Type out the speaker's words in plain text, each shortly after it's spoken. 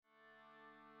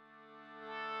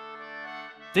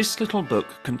This little book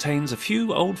contains a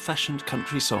few old-fashioned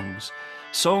country songs,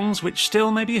 songs which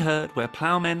still may be heard where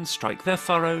ploughmen strike their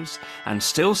furrows, and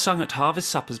still sung at harvest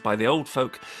suppers by the old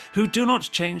folk who do not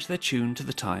change their tune to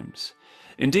the times.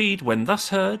 Indeed, when thus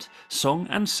heard, song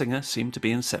and singer seem to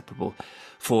be inseparable,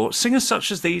 for singers such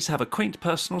as these have a quaint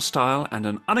personal style and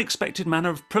an unexpected manner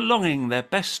of prolonging their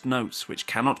best notes which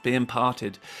cannot be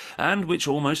imparted, and which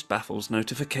almost baffles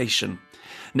notification.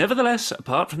 Nevertheless,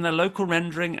 apart from their local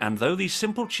rendering, and though these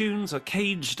simple tunes are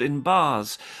caged in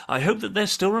bars, I hope that there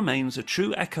still remains a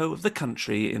true echo of the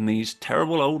country in these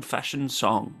terrible old-fashioned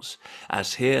songs,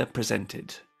 as here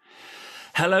presented.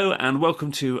 Hello and welcome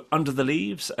to Under the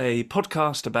Leaves, a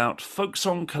podcast about folk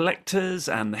song collectors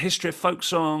and the history of folk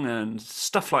song and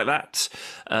stuff like that,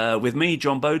 with me,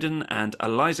 John Boden, and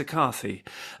Eliza Carthy.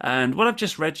 And what I've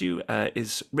just read you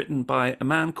is written by a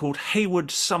man called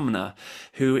Heywood Sumner,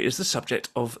 who is the subject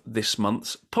of this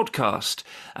month's podcast.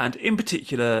 And in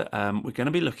particular, we're going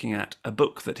to be looking at a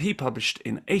book that he published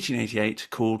in 1888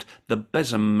 called The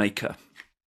Besom Maker.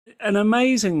 An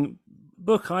amazing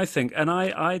book, I think, and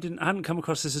I hadn't come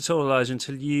across this at all, Eliza,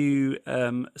 until you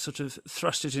sort of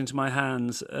thrust it into my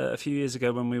hands a few years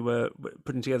ago when we were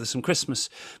putting together some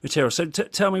Christmas material. So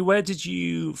tell me, where did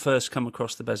you first come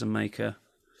across the Besom Maker?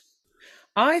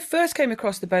 I first came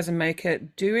across the Besom Maker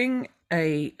doing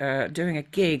a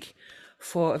gig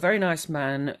for a very nice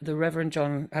man, the Reverend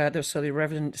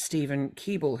Stephen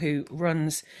Keeble, who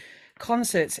runs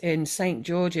concerts in St.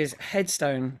 George's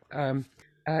Headstone.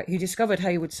 He discovered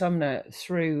Heywood Sumner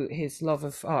through his love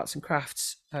of arts and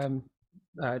crafts,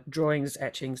 drawings,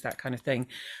 etchings, that kind of thing,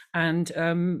 and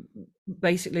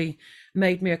basically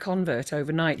made me a convert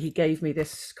overnight. He gave me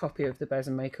this copy of the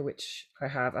Besom Maker, which I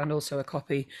have, and also a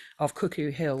copy of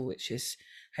Cuckoo Hill, which is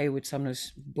Heywood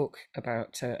Sumner's book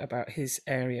about his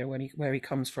area where he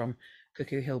comes from.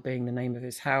 Cuckoo Hill being the name of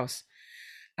his house,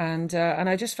 and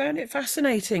I just found it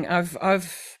fascinating.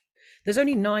 There's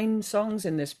only 9 songs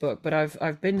in this book, but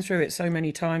I've been through it so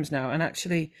many times now, and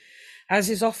actually, as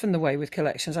is often the way with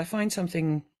collections, I find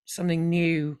something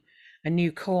new, a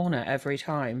new corner every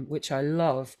time, which I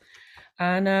love.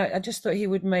 And I just thought he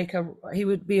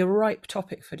would be a ripe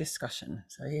topic for discussion.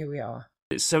 So here we are.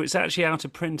 So it's actually out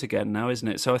of print again now, isn't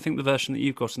it? So I think the version that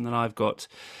you've got and that I've got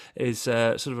is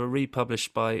sort of a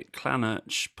republished by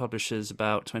Clanach Publishers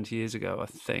about 20 years ago, I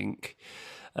think.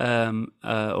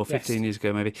 Or 15 years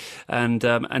ago maybe, and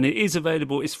it is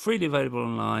available. It's freely available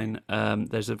online.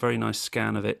 There's a very nice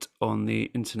scan of it on the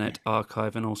Internet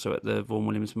Archive, and also at the Vaughan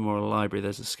Williams Memorial Library.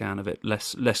 There's a scan of it,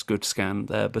 less good scan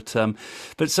there, but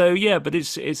it's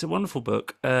a wonderful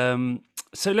book.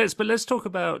 So let's talk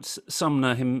about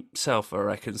Sumner himself, I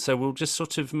reckon. So we'll just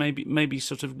sort of maybe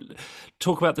sort of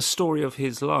talk about the story of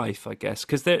his life, I guess,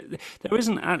 because there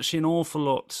isn't actually an awful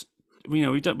lot. You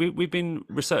know, we've been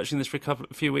researching this for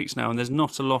a few weeks now, and there's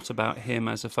not a lot about him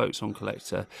as a folk song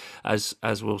collector, as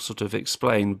we'll sort of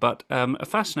explain. But a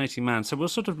fascinating man. So we'll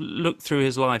sort of look through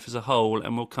his life as a whole,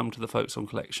 and we'll come to the folk song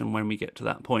collection when we get to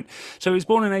that point. So he was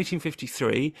born in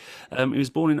 1853. He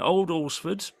was born in Old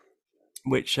Alresford,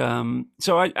 which I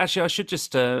should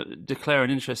just declare an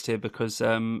interest here, because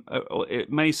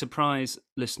it may surprise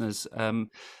listeners,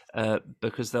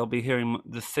 because they'll be hearing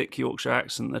the thick Yorkshire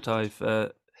accent that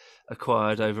I've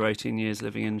acquired over 18 years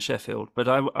living in Sheffield, but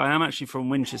I am actually from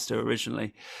Winchester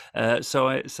originally,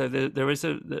 so there is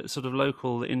a sort of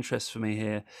local interest for me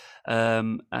here,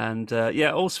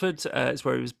 Alresford is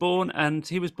where he was born, and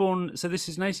he was born. So this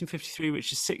is in 1853,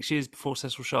 which is 6 years before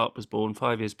Cecil Sharp was born,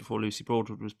 5 years before Lucy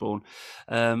Broadwood was born.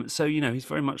 So you know, he's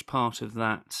very much part of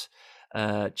that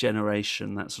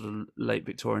generation, that sort of late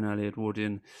Victorian, early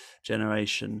Edwardian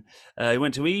generation. He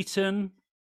went to Eton.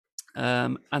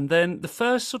 And then the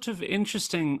first sort of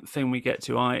interesting thing we get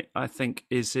to, I think,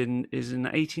 is in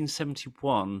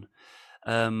 1871,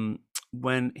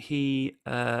 when he's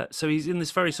in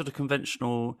this very sort of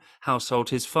conventional household.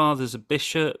 His father's a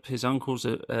bishop, his uncle's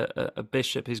a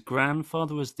bishop, his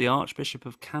grandfather was the Archbishop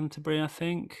of Canterbury, I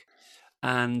think.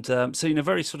 And so, you know,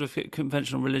 very sort of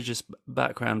conventional religious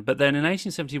background. But then in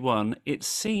 1871, it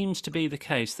seems to be the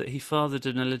case that he fathered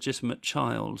an illegitimate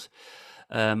child,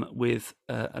 with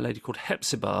a lady called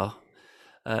Hepzibah,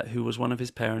 who was one of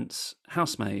his parents'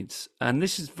 housemaids. And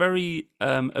this is very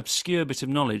obscure bit of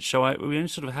knowledge, so we only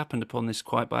sort of happened upon this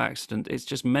quite by accident. It's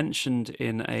just mentioned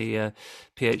in a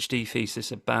PhD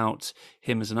thesis about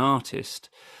him as an artist,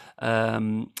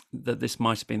 that this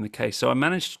might have been the case. So I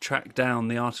managed to track down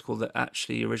the article that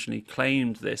actually originally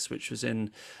claimed this, which was in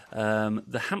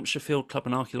the Hampshire Field Club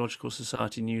and Archaeological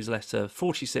Society newsletter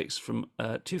 46 from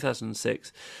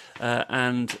 2006,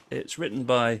 and it's written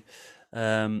by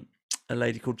a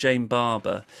lady called Jane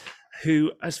Barber,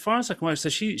 who, as far as I can work, so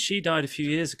she died a few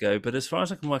years ago, but as far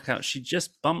as I can work out, she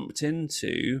just bumped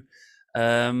into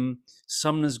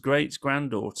Sumner's great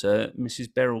granddaughter,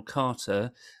 Mrs. Beryl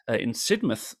Carter, in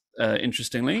Sidmouth.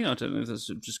 Interestingly, I don't know if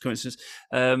that's just coincidence,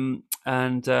 and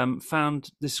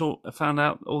found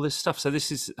out all this stuff. So this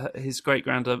is his great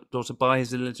granddaughter by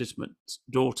his illegitimate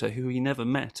daughter, who he never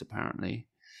met apparently.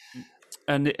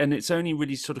 And it's only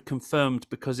really sort of confirmed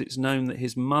because it's known that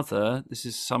his mother, this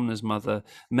is Sumner's mother,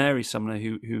 Mary Sumner,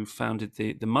 who founded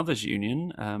the Mothers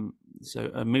Union,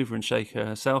 so a mover and shaker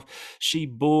herself, she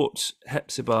bought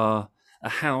Hepzibah a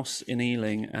house in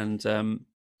Ealing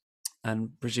and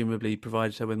presumably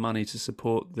provided her with money to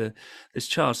support this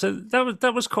child. So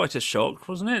that was quite a shock,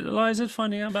 wasn't it, Eliza,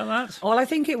 finding out about that? Well, I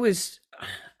think it was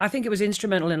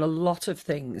instrumental in a lot of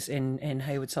things in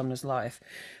Heywood Sumner's life,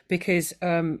 because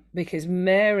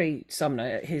Mary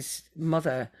Sumner, his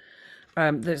mother,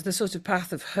 the sort of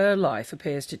path of her life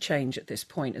appears to change at this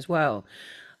point as well.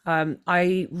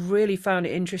 I really found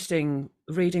it interesting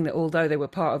reading that although they were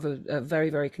part of a very,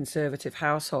 very conservative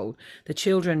household, the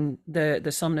children,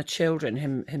 the Sumner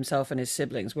children, himself and his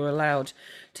siblings, were allowed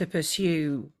to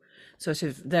pursue sort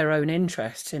of their own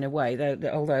interests in a way.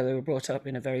 Although they were brought up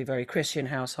in a very, very Christian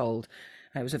household,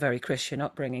 it was a very Christian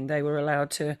upbringing, they were allowed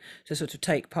to sort of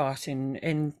take part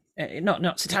in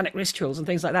not satanic rituals and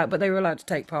things like that, but they were allowed to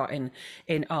take part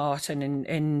in art and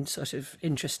in sort of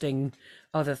interesting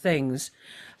other things.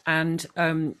 And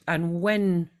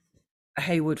when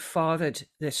Heywood fathered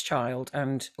this child,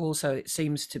 and also it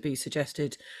seems to be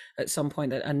suggested at some point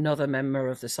that another member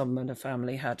of the Sumner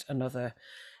family had another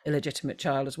illegitimate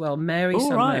child as well. Mary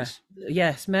Sumner, right.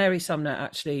 Yes, Mary Sumner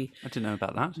actually. I didn't know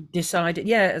about that. Decided,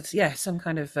 some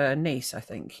kind of niece, I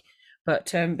think.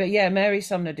 But yeah, Mary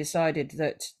Sumner decided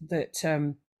that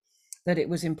it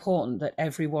was important that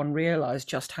everyone realised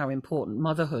just how important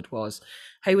motherhood was.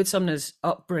 Heywood Sumner's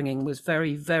upbringing was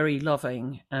very, very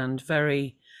loving and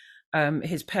very.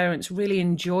 His parents really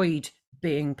enjoyed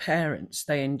being parents.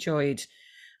 They enjoyed.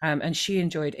 And she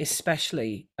enjoyed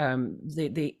especially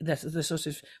the sort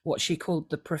of what she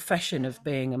called the profession of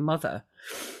being a mother.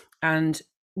 And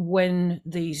when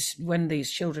these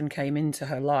children came into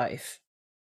her life,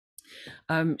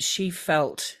 she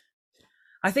felt.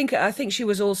 I think she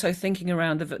was also thinking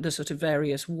around the sort of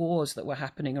various wars that were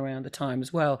happening around the time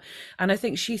as well, and I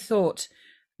think she thought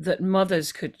that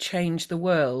mothers could change the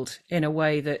world in a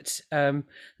way that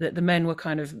that the men were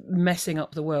kind of messing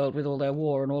up the world with all their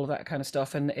war and all of that kind of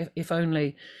stuff. And if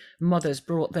only mothers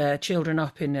brought their children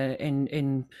up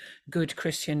in good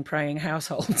Christian praying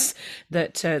households,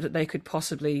 that they could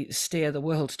possibly steer the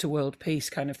world to world peace,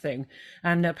 kind of thing.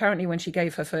 And apparently, when she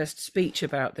gave her first speech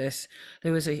about this,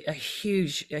 there was a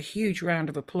huge round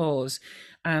of applause.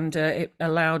 And it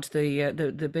allowed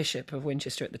the Bishop of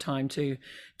Winchester at the time to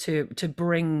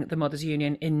bring the Mothers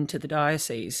Union into the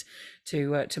diocese,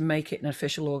 to make it an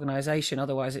official organisation.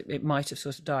 Otherwise, it might have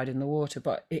sort of died in the water.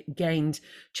 But it gained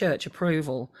church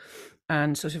approval,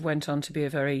 and sort of went on to be a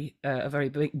very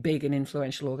big and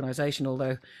influential organisation.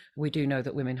 Although we do know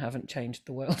that women haven't changed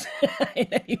the world in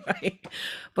any way.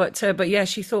 But yeah,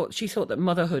 she thought that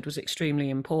motherhood was extremely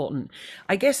important.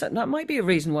 I guess that might be a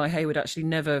reason why Heywood actually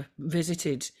never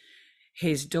visited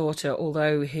his daughter,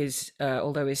 although his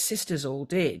sisters all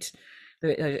did.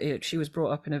 She was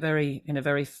brought up in a very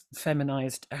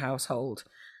feminized household,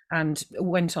 and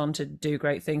went on to do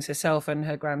great things herself. And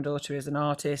her granddaughter is an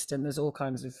artist, and there's all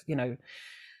kinds of,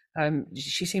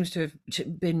 she seems to have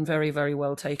been very, very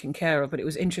well taken care of. But it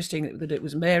was interesting that it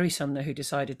was Mary Sumner who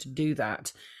decided to do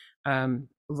that,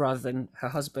 rather than her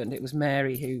husband. It was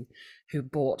Mary who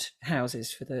bought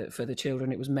houses for the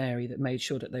children. It was Mary that made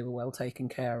sure that they were well taken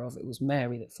care of. It was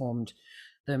Mary that formed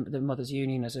the Mothers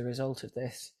Union as a result of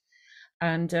this.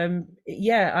 And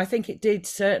I think it did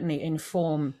certainly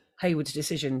inform Heywood's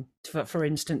decision, for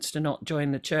instance, to not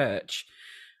join the church.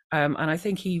 And I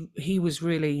think he was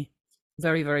really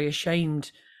very, very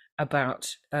ashamed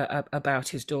about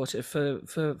his daughter for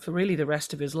really the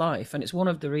rest of his life. And it's one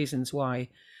of the reasons why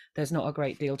there's not a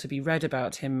great deal to be read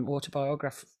about him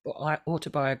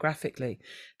autobiographically,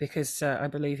 because I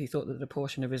believe he thought that a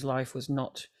portion of his life was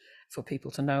not for people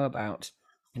to know about,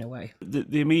 in a way.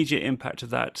 The immediate impact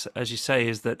of that, as you say,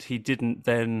 is that he didn't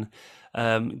then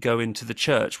go into the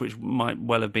church, which might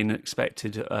well have been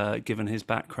expected given his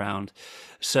background.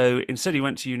 So instead he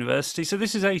went to university. So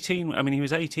this is 18. I mean, he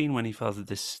was 18 when he fathered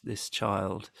this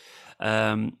child.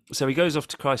 So he goes off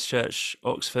to Christ Church,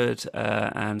 Oxford,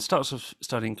 and starts off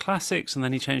studying classics, and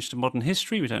then he changed to modern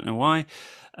history. We don't know why.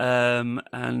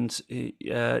 And he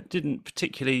didn't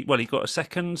particularly well. He got a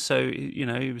second, so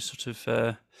he was sort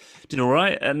of did all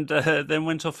right, and then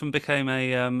went off and became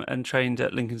a and trained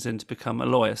at Lincoln's Inn to become a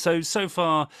lawyer. So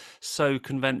far, so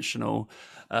conventional.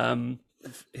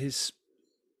 His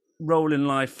role in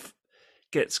life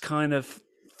gets kind of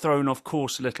thrown off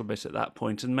course a little bit at that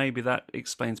point, and maybe that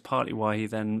explains partly why he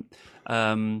then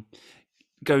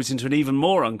goes into an even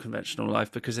more unconventional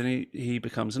life, because then he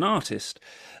becomes an artist,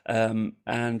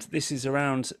 and this is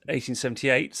around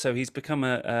 1878. So he's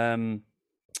become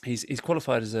he's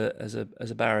qualified as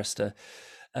a barrister,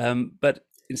 but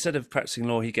instead of practicing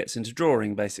law, he gets into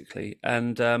drawing basically,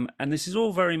 and this is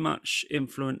all very much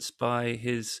influenced by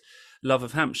his love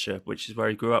of Hampshire, which is where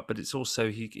he grew up. But it's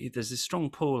also there's this strong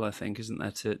pull, I think, isn't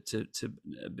there, to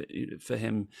for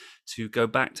him to go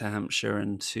back to Hampshire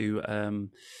and to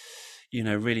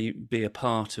really be a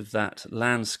part of that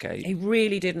landscape. He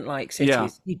really didn't like cities. Yeah.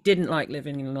 He didn't like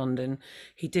living in London.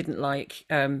 He didn't like.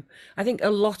 I think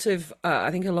a lot of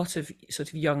sort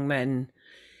of young men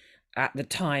at the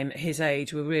time, his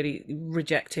age, were really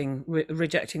rejecting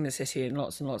the city in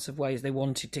lots and lots of ways. They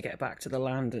wanted to get back to the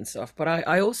land and stuff. But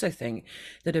I also think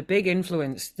that a big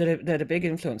influence on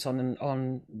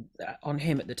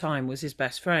him at the time was his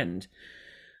best friend,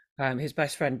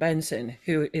 Benson,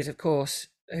 who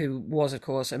was of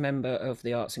course a member of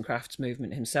the arts and crafts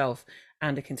movement himself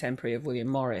and a contemporary of William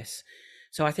Morris.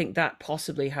 So I think that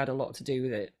possibly had a lot to do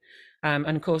with it.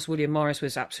 And of course, William Morris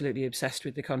was absolutely obsessed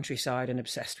with the countryside and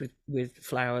obsessed with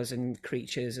flowers and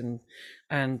creatures and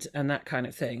that kind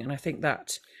of thing. And I think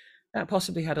that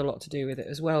possibly had a lot to do with it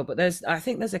as well. But I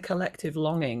think there's a collective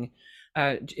longing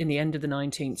in the end of the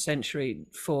 19th century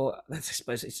for, I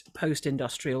suppose it's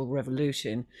post-industrial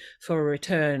revolution, for a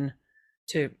return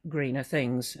to greener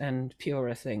things and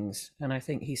purer things. And I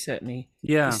think he certainly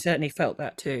felt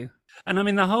that too. And I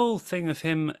mean, the whole thing of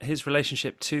his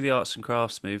relationship to the arts and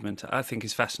crafts movement, I think,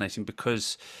 is fascinating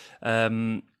because,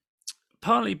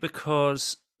 partly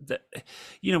because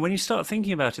when you start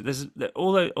thinking about it, there's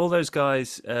all those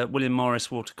guys, William Morris,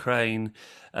 Walter Crane,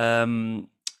 and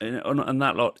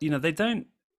that lot. They don't.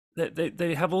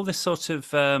 They have all this sort of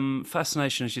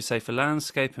fascination, as you say, for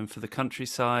landscape and for the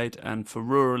countryside and for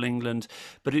rural England,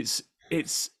 but it's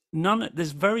none.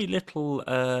 There's very little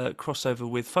crossover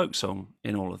with folk song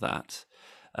in all of that.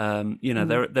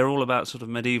 They're all about sort of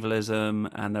medievalism,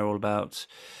 and they're all about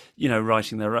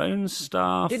writing their own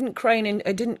stuff. Didn't Crane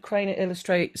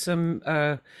illustrate some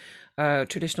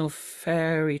traditional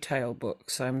fairy tale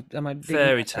books? Am I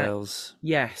fairy tales?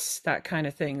 Yes, that kind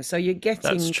of thing. So you're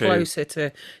getting closer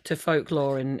to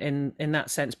folklore in that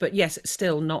sense, but yes, it's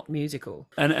still not musical.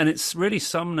 And it's really,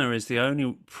 Sumner is the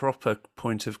only proper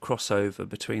point of crossover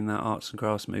between that arts and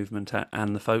crafts movement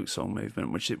and the folk song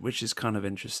movement, which is kind of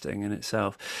interesting in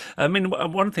itself. I mean,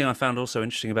 one thing I found also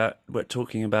interesting about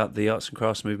talking about the arts and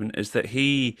crafts movement is that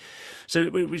we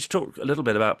should talk a little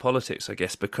bit about politics, I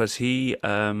guess, because he,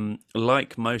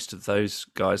 like most of those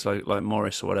guys, like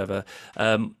Morris or whatever,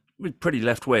 pretty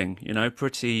left wing,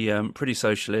 pretty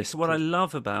socialist. What I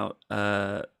love about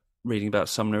reading about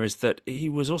Sumner is that he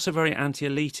was also very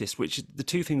anti-elitist, which the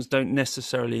two things don't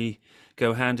necessarily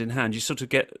go hand in hand. You sort of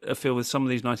get a feel with some of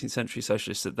these 19th century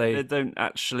socialists that they don't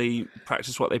actually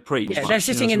practice what they preach. Yeah, they're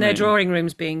sitting in their drawing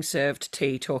rooms being served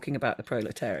tea, talking about the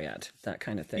proletariat, that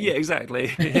kind of thing. Yeah,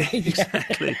 exactly.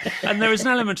 Exactly. And there is an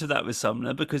element of that with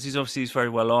Sumner, because he's very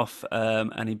well off,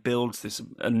 and he builds this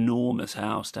enormous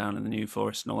house down in the New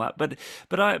Forest and all that.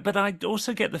 But I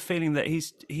also get the feeling that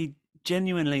he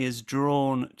genuinely is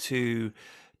drawn to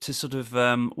sort of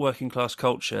working class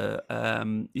culture,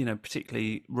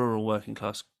 particularly rural working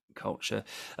class culture.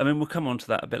 I mean, we'll come on to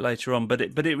that a bit later on, but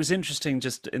it was interesting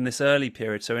just in this early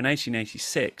period. So in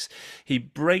 1886, he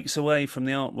breaks away from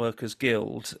the Art Workers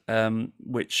Guild,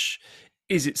 which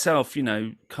is itself,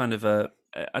 kind of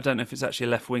I don't know if it's actually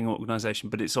a left-wing organisation,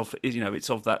 but it's of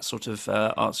that sort of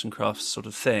arts and crafts sort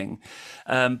of thing.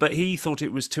 But he thought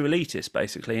it was too elitist,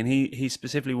 basically, and he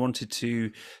specifically wanted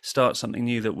to start something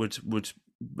new that would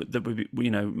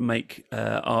make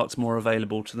art more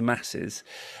available to the masses,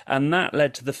 and that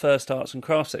led to the first arts and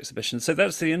crafts exhibition. So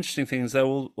that's the interesting thing, is that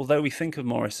although we think of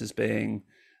Morris as being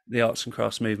the arts and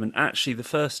crafts movement, actually the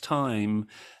first time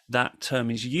that term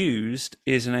is used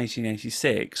is in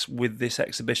 1886 with this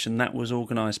exhibition that was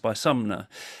organised by Sumner,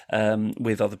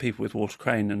 with other people, with Walter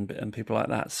Crane and people like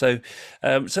that. So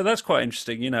that's quite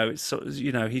interesting. It's sort of,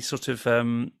 he sort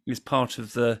of is part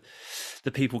of the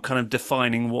people kind of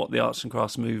defining what the arts and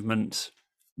crafts movement,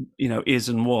 is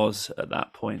and was at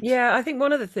that point. Yeah, I think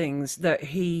one of the things that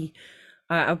he,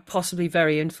 possibly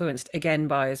very influenced again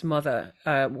by his mother,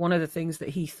 one of the things that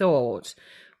he thought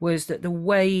was that the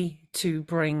way to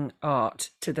bring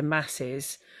art to the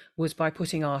masses was by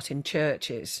putting art in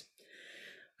churches.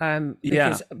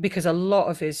 Yeah. Because a lot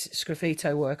of his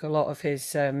sgraffito work, a lot of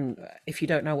his if you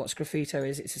don't know what sgraffito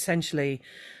is, it's essentially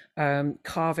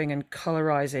carving and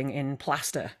colorizing in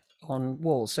plaster on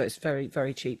walls. So it's very,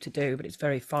 very cheap to do, but it's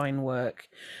very fine work,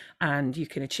 and you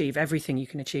can achieve everything you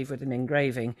can achieve with an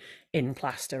engraving in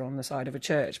plaster on the side of a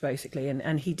church, basically.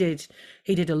 And he did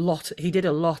a lot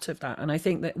of that. And I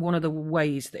think that one of the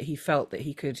ways that he felt that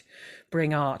he could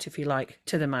bring art, if you like,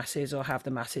 to the masses, or have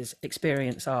the masses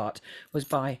experience art, was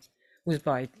by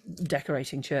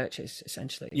decorating churches,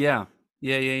 essentially. Yeah.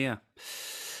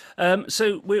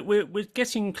 So we're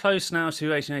getting close now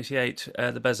to 1888,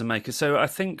 the Besom Maker. So I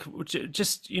think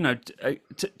just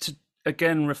to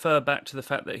again refer back to the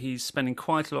fact that he's spending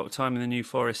quite a lot of time in the New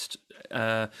Forest,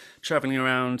 travelling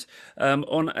around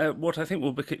on what I think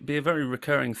will be a very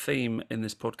recurring theme in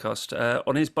this podcast,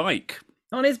 on his bike.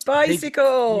 On his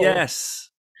bicycle. Yes.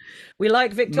 We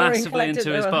like Victorian massively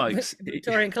into his bikes.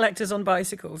 Victorian collectors on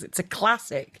bicycles. It's a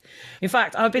classic. In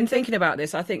fact, I've been thinking about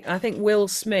this. I think Will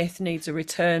Smith needs a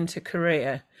return to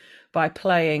career by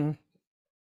playing.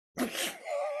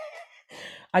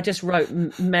 I just wrote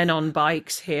 "Men on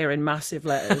Bikes" here in massive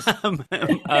letters.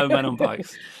 Men on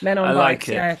Bikes. Men on I Bikes. like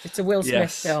it. Yeah, it's a Will Smith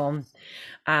Yes. film,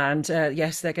 and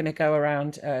yes, they're going to go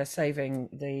around saving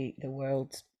the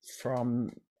world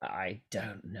from. I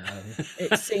don't know.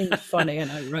 It seemed funny,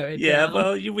 and I wrote it down.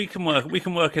 Well, we can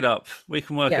work it up. We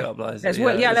can work it up, Liza.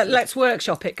 Let's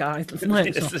workshop it, guys.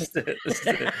 Let's do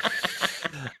it.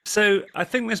 So I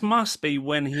think this must be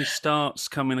when he starts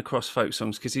coming across folk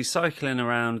songs, because he's cycling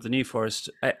around the New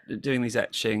Forest, doing these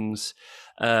etchings,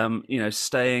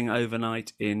 staying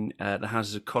overnight in the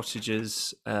houses of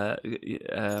cottagers,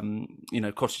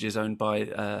 cottages owned by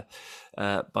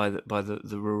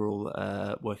the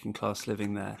rural working class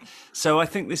living there. So I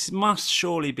think this must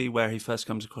surely be where he first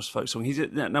comes across folk song.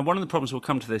 Now one of the problems, we'll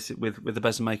come to this with the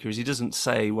Besom Maker, is he doesn't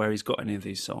say where he's got any of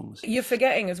these songs. You're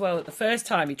forgetting as well that the first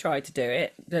time he tried to do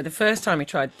it,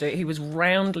 he was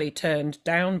roundly turned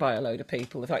down by a load of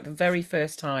people. In fact, the very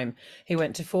first time he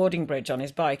went to Fordingbridge on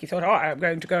his bike, he thought, I'm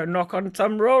going to go knock on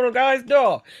some rural guy's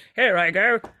door. Here I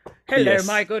go. Hello, Yes.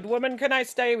 my good woman, can I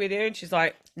stay with you? And she's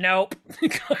like, nope. He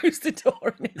closed the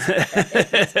door in his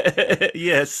face.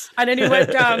 Yes. And then he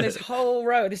went down this whole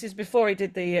road. This is before he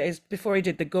did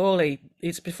the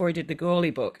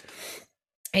Gourley book.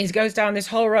 He goes down this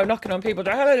whole road knocking on people.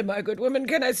 Hello, my good woman,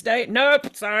 can I stay?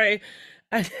 Nope, sorry.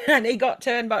 And he got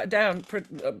turned back down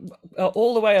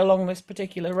all the way along this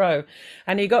particular row,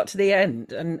 and he got to the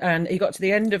end, and he got to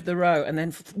the end of the row, and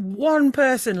then one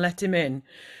person let him in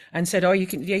and said, you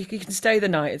can stay the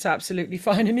night, it's absolutely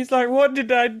fine. And he's like, what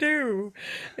did I do?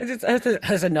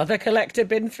 Has another collector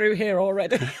been through here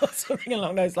already? Or something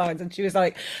along those lines. And she was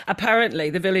like, apparently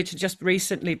the village had just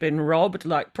recently been robbed,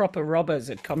 like proper robbers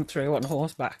had come through on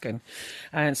horseback,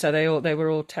 and so they were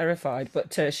all terrified.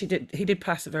 But he did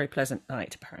pass a very pleasant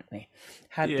night, apparently.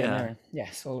 Had dinner,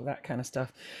 yes, all of that kind of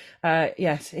stuff.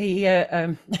 Yes, he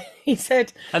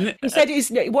said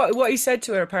what he said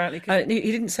to her, apparently.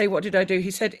 He didn't say, what did I do?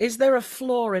 He said, is there a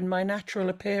flaw in my natural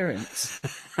appearance?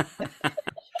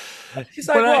 She's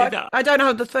like, I don't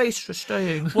have the face for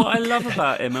staying. What I love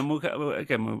about him, and we'll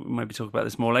maybe talk about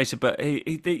this more later, but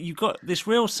you've got this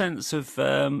real sense of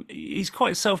he's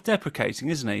quite self-deprecating,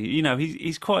 isn't he?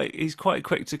 He's quite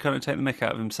quick to kind of take the mick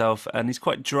out of himself, and he's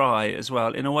quite dry as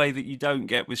well, in a way that you don't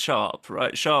get with Sharp,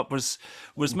 right? Sharp was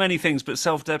many things, but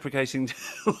self-deprecating,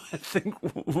 I think,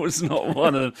 was not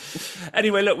one of them.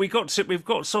 Anyway, look, we've got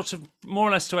sort of more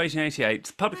or less to 1888,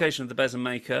 the publication of the Besom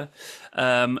Maker,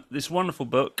 this wonderful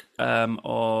book.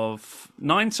 Of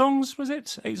 9 songs, was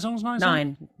it? 8 songs, 9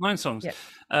 songs? 9 songs. Yep.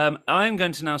 I am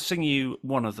going to now sing you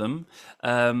one of them,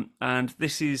 and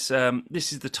this is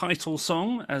the title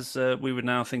song, as we would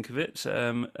now think of it.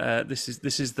 This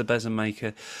is the Besom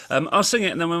Maker. I'll sing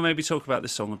it, and then we'll maybe talk about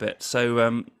this song a bit. So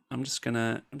I'm just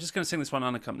gonna sing this one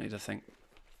unaccompanied, I think.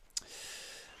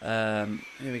 Here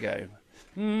we go.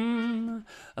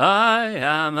 I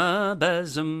am a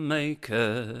besom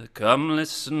maker, come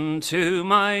listen to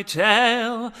my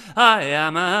tale. I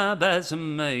am a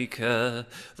besom maker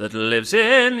that lives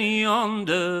in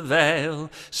yonder vale.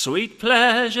 Sweet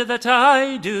pleasure that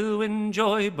I do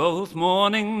enjoy both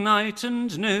morning, night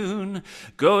and noon.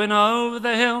 Going over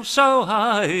the hill so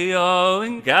high, oh,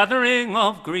 in gathering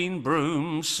of green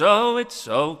broom. So it's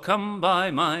come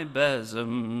by my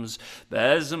besoms,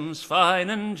 besoms fine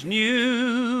and new.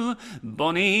 new.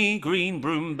 Bonny green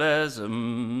broom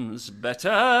besoms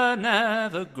better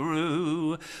never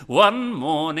grew. One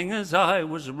morning as I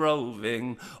was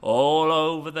roving all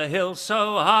over the hill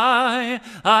so high,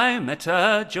 I met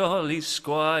a jolly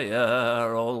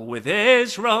squire, all with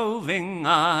his roving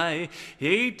eye.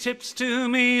 He tips to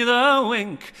me the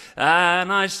wink,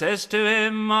 and I says to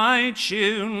him my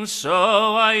tune,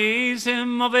 so I ease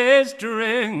him of his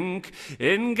drink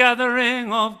in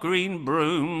gathering of green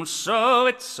broom. So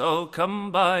it's so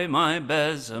come by my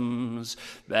besoms,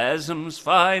 besoms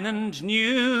fine and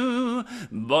new.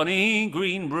 Bonny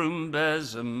green broom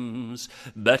besoms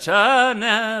better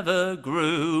never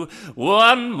grew.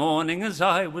 One morning as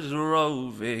I was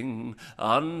roving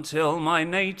until my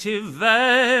native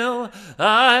vale,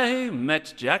 I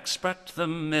met Jack Sprat the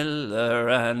miller,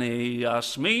 and he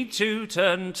asked me to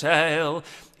turn tail.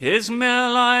 His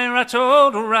mill I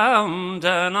rattled round,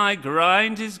 and I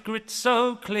grind his grit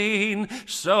so clean,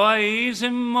 so I ease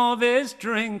him of his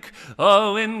drink,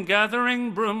 oh, in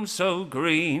gathering broom so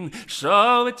green.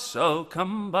 So it's so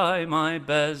come by my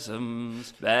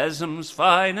besoms, besoms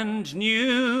fine and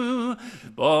new.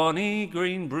 Bonny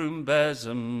green broom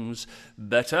besoms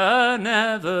better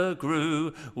never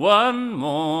grew. One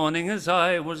morning as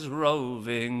I was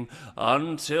roving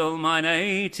until my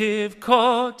native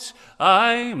court,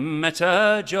 I met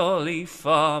a jolly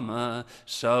farmer,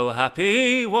 so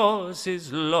happy was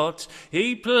his lot.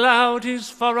 He ploughed his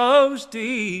furrows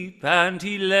deep, and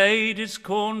he laid his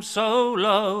corn so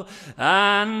low,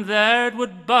 and there it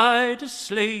would bide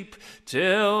asleep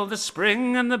till the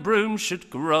spring and the broom should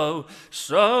grow.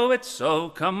 So it's so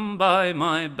come by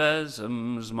my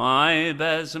besoms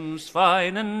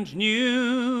fine and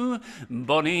new.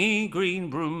 Bonny green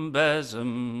broom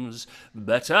besoms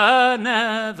better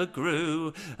never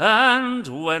grew.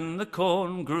 And when the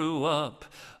corn grew up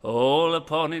all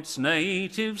upon its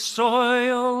native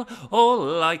soil, all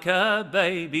like a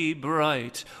baby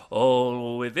bright,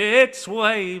 all with its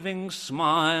waving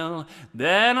smile,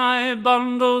 then I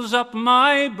bundles up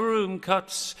my broom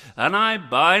cuts, and I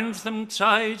binds them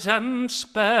tight and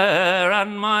spare,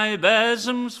 and my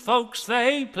besoms folks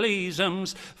they please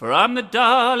 'ems, for I'm the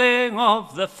darling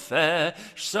of the fair.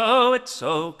 So it's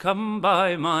so come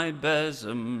by my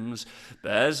besoms,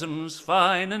 besoms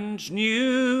fine and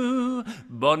new.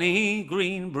 Bonny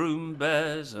green broom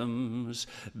besoms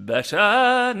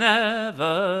better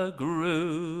never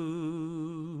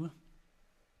grew.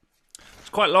 It's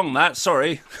quite long, that,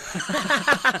 sorry.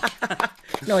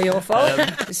 Not your fault.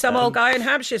 It's some old guy in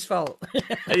Hampshire's fault.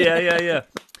 Yeah.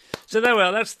 So there we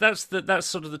are. That's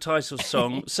sort of the title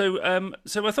song. So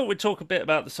I thought we'd talk a bit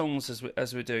about the songs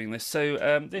as we're doing this. So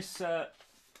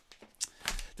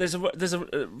There's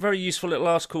a very useful little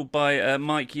article by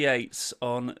Mike Yates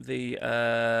on the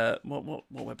what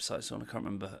website it's on, I can't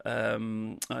remember.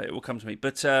 It will come to me.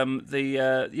 But so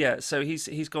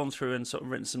he's gone through and sort of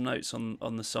written some notes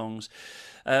on the songs.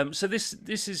 So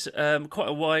this is quite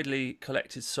a widely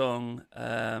collected song,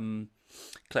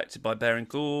 collected by Baring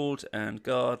Gould and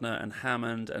Gardner and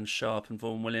Hammond and Sharp and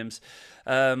Vaughan Williams.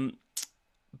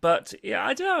 But yeah,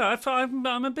 I don't know.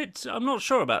 I'm not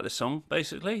sure about this song.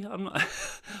 Basically,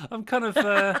 I'm kind of.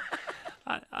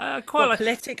 I quite like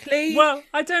politically. Well,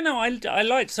 I don't know. I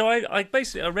liked. So I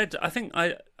basically read. I think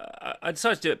I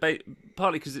decided to do it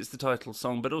partly because it's the title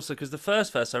song, but also because the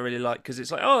first verse I really like, because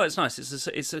it's like, oh, it's nice.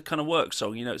 It's a kind of work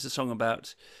song. You know, it's a song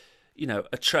about, you know,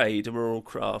 a trade, a rural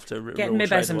craft, getting my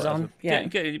besoms on. Yeah,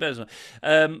 getting your besoms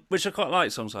on. Which I quite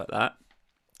like songs like that.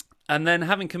 And then,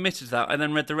 having committed to that, I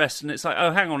then read the rest, and it's like,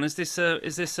 oh, hang on, is this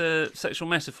a sexual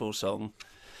metaphor song?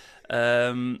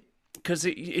 Because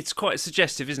it's quite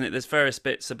suggestive, isn't it? There's various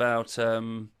bits about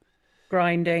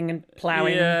grinding and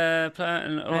ploughing. Yeah,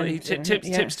 he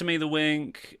tips to me the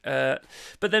wink. But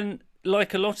then,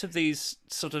 like a lot of these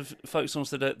sort of folk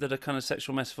songs that are kind of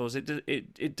sexual metaphors,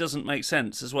 it doesn't make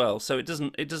sense as well. So it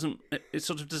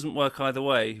sort of doesn't work either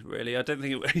way, really. I don't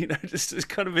think it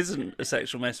kind of isn't a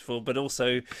sexual metaphor, but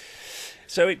also,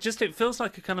 so it feels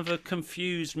like a kind of a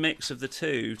confused mix of the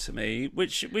two to me,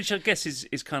 which I guess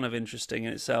is kind of interesting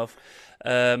in itself.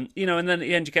 And then at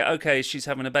the end you get, okay, she's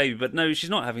having a baby, but no, she's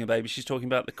not having a baby. She's talking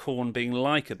about the corn being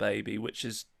like a baby, which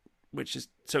is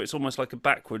so it's almost like a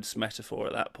backwards metaphor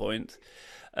at that point.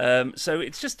 So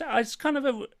it's kind of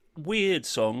a weird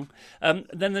song.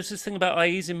 Then there's this thing about I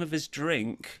ease him of his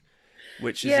drink,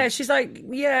 which is she's like,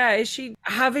 is she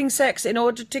having sex in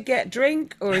order to get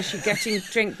drink, or is she getting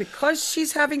drink because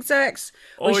she's having sex,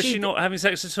 or is she not having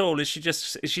sex at all? Is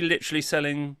she literally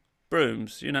selling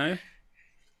brooms? You know.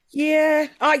 Yeah,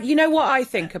 you know what I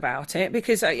think about it,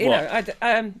 because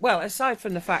well, aside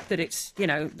from the fact that it's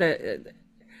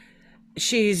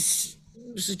she's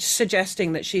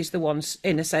suggesting that she's the one,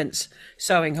 in a sense,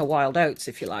 sowing her wild oats,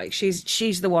 if you like.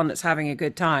 She's the one that's having a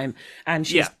good time, and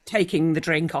she's Yeah, taking the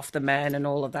drink off the men and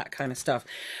all of that kind of stuff.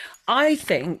 I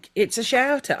think it's a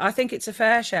shouter. I think it's a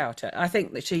fair shouter. I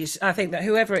think that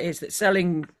whoever it is that's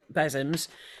selling besoms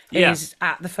yeah, is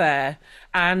at the fair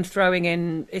and throwing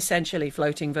in essentially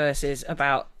floating verses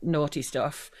about naughty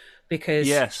stuff because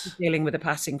she's yes. dealing with a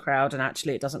passing crowd and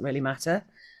actually it doesn't really matter.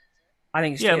 I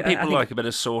think Yeah, and I people think like a bit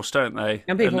of sauce, don't they?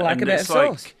 and people like a And bit of it's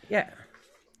sauce. like, Yeah.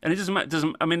 and it doesn't matter.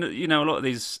 Doesn't I mean, a lot of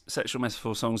these sexual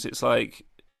metaphor songs, it's like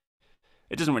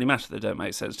it doesn't really matter. They don't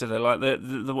make sense, do they? Like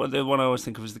the one I always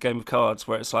think of is the game of cards,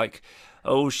 where it's like,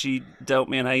 oh, she dealt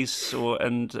me an ace,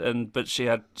 but she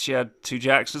had two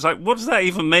jacks. It's like, what does that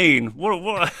even mean?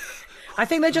 What? I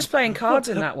think they're just playing cards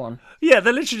in that one. Yeah,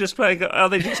 they're literally just playing. Are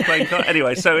they just playing cards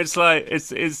anyway? So it's like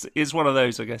it's one of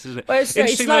those, I guess, isn't it? Well, it's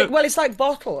Interesting like though. well, it's like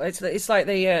bottle. It's like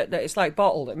it's like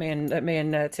bottle that me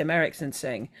and Tim Erickson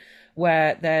sing,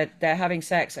 where they're having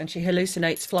sex and she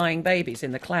hallucinates flying babies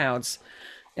in the clouds.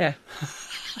 Yeah,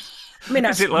 I mean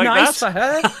Is that's it like nice that? for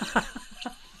her,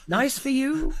 nice for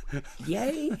you,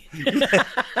 yay.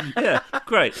 Yeah,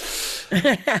 great.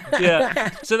 Yeah,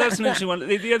 so that's an interesting one.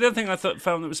 The other thing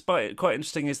found that was quite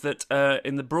interesting is that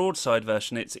in the broadside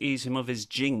version, it's ease him of his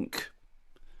jink,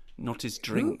 not his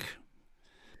drink.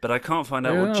 But I can't find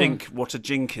out what a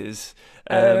jink is.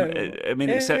 I mean,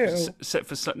 except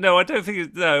for no, I don't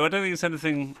think I don't think it's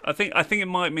anything. I think it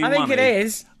might mean I think money. it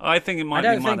is. I think it might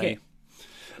don't mean think money.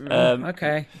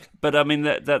 Okay. But I mean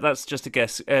that's just a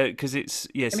guess because it's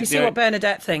yes. Let me see what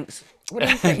Bernadette thinks. What do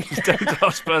you think? Don't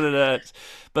ask Bernadette.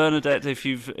 Bernadette, if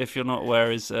you're not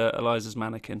aware, is Eliza's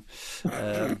mannequin.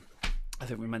 I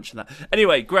think we mentioned that.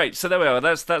 Anyway, great. So there we are.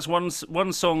 That's one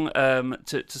song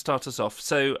to start us off.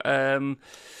 So the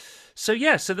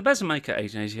Besom Maker,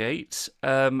 1888,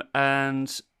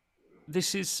 and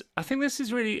I think this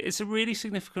is really, it's a really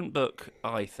significant book.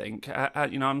 I think,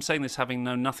 I'm saying this having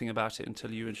known nothing about it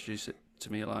until you introduced it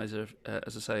to me, Eliza,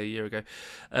 as I say, a year ago.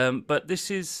 But this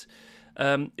is,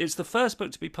 it's the first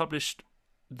book to be published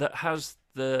that has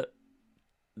the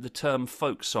term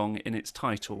folk song in its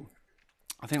title.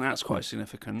 I think that's quite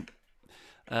significant.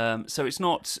 So it's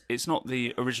not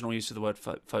the original use of the word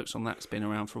folk song. That's been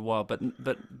around for a while, but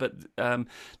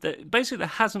basically there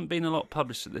hasn't been a lot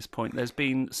published at this point. There's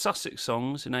been Sussex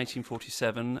songs in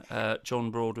 1847.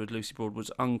 John Broadwood, Lucy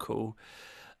Broadwood's uncle,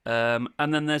 and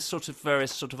then there's sort of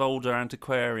various sort of older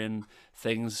antiquarian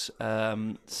things.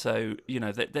 So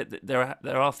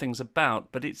there are things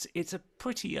about, but it's a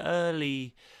pretty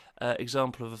early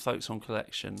example of a folk song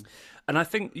collection. And I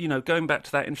think, going back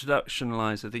to that introduction,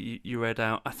 Eliza, that you read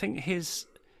out, I think his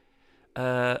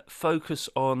focus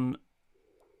on,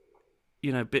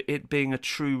 it being a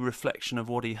true reflection of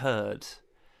what he heard,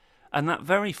 and that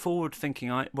very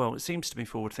forward-thinking, it seems to be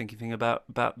forward-thinking thing about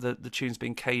the tunes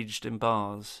being caged in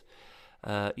bars,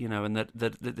 and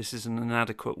that this is an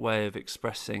inadequate way of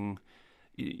expressing,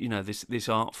 this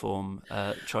art form,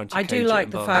 trying to cage it in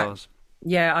bars.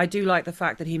 Yeah, I do like the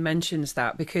fact that he mentions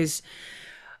that because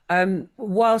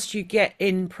whilst you get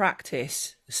in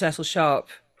practice Cecil Sharp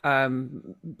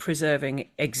preserving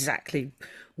exactly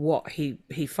what he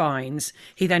finds,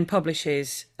 he then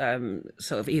publishes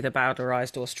sort of either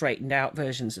bowdlerized or straightened out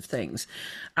versions of things,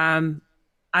 and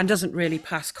doesn't really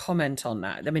pass comment on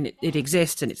that. I mean, it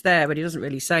exists and it's there, but he doesn't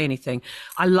really say anything.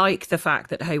 I like the fact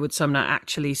that Heywood Sumner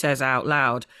actually says out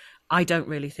loud, I don't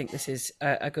really think this is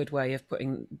a good way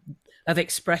of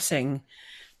expressing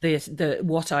the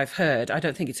what I've heard. I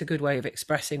don't think it's a good way of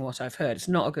expressing what I've heard. It's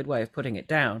not a good way of putting it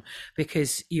down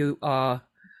because you're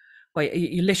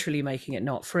literally making it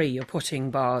not free. You're putting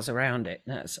bars around it.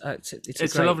 It's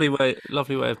a lovely way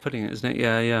of putting it, isn't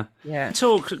it? Yeah.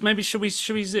 Talk. Maybe should we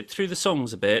zip through the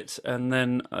songs a bit, and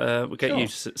then we'll get you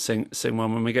to sing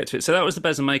one when we get to it. So that was the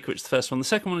Besom Maker, which is the first one. The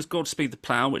second one is Godspeed the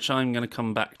Plough, which I'm going to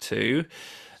come back to.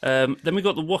 Then we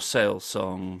got the Wassail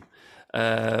song,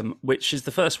 which is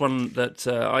the first one that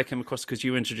I came across because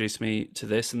you introduced me to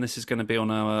this, and this is going to be on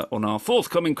our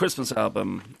forthcoming Christmas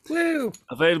album. Woo!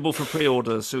 Available for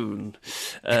pre-order soon.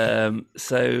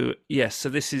 So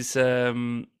this is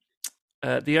the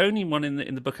only one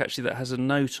in the book actually that has a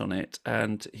note on it,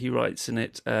 and he writes in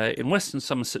it, in Western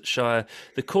Somersetshire,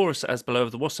 the chorus as below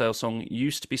of the Wassail song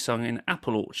used to be sung in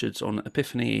apple orchards on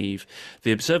Epiphany Eve.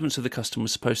 The observance of the custom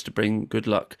was supposed to bring good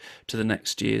luck to the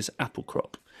next year's apple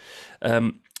crop.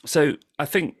 So I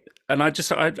think And I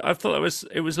thought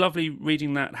it was lovely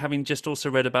reading that, having just also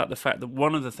read about the fact that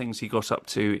one of the things he got up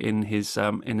to in his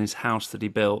house that he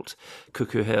built,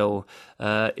 Cuckoo Hill,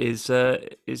 is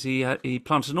he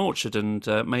planted an orchard and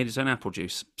made his own apple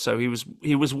juice. So he was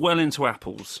well into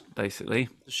apples, basically.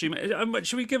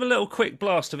 Should we give a little quick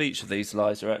blast of each of these,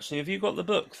 Eliza? Actually, have you got the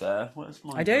book there? Where's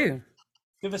my I do.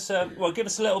 Give us a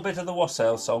little bit of the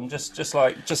wassail song, just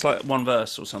like one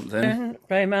verse or something.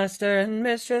 Pray, master and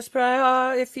mistress,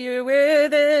 pray, if you're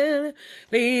within,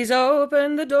 please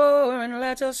open the door and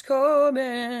let us come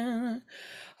in.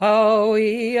 Oh,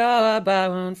 we are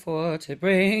bound for to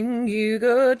bring you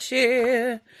good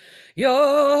cheer.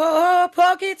 Your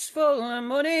pockets full of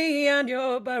money and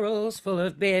your barrels full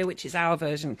of beer, which is our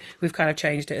version. We've kind of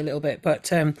changed it a little bit, but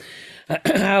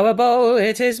our bowl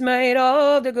it is made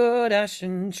of the good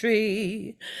ashen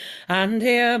tree, and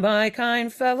here, my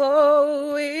kind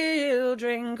fellow, we'll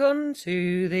drink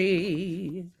unto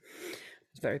thee.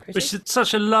 It's very pretty. Which is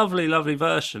such a lovely, lovely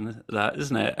version of that,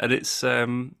 isn't it? And it's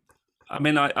I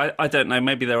mean, I don't know.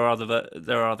 Maybe there are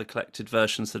other collected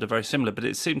versions that are very similar, but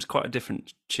it seems quite a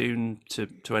different tune to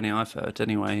any I've heard.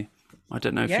 Anyway, I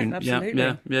don't know if you.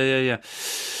 Absolutely. Yeah.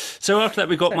 So after that,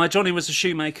 we got My Johnny Was a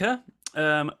Shoemaker,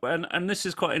 and this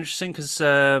is quite interesting because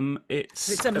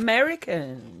it's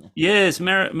American. Yes,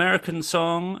 American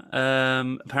song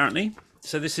apparently.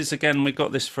 So this is again, we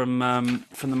got this from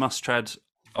the Mustrad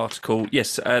article.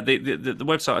 Yes, the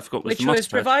website I forgot was which was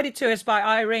provided to us by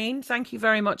Irene. Thank you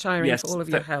very much, Irene, for all of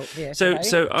your help here. So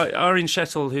Irene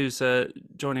Shettle, who's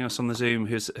joining us on the Zoom,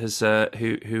 who is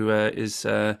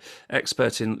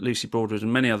expert in Lucy Broadwood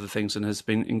and many other things, and has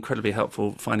been incredibly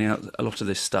helpful finding out a lot of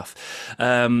this stuff.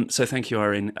 So thank you,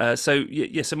 Irene. So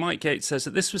Mike Gates says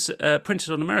that this was printed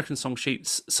on American song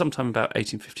sheets sometime about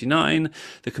 1859.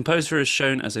 The composer is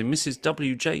shown as a Mrs.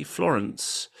 W.J.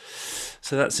 Florence.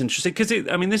 So that's interesting because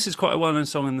this is quite a well-known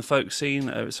song in the folk scene.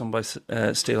 It's sung by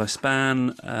Steel I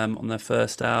Span on their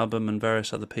first album and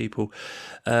various other people,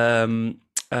 it's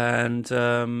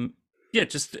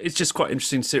just quite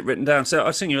interesting to see it written down. So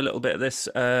I'll sing you a little bit of this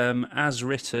as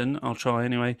written. I'll try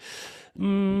anyway.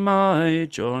 My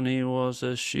Johnny was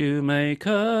a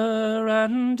shoemaker,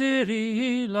 and dearly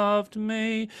he loved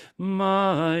me.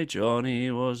 My Johnny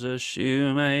was a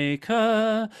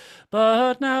shoemaker,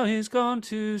 but now he's gone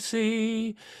to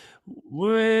sea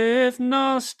with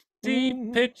nasty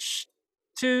pitch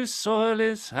to soil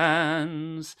his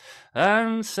hands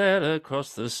and sail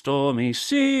across the stormy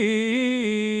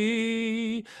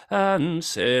sea,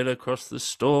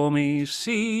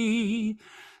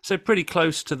 So pretty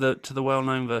close to the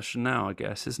well-known version now, I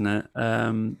guess, isn't it?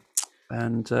 And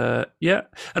all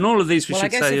of these we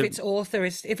should say. Well, I guess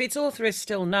if its author is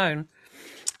still known.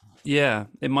 Yeah,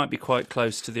 it might be quite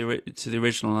close to the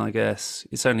original, I guess.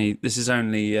 This is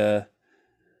only a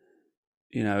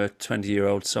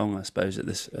 20-year-old song, I suppose, at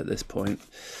this point.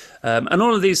 And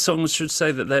all of these songs should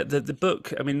say that the book.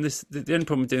 The only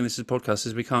problem with doing this as a podcast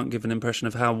is we can't give an impression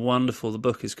of how wonderful the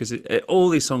book is, because all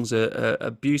these songs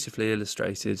are beautifully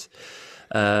illustrated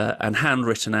and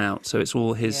handwritten out. So it's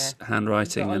all his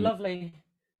handwriting. A lovely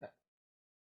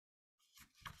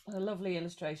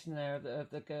illustration there of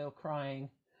the girl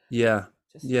crying. Yeah.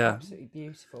 Just absolutely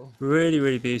beautiful. Really,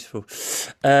 really beautiful.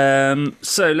 So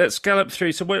let's gallop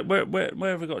through. So where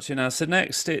have we got to now? So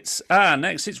next it's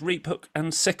Reap Hook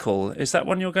and Sickle. Is that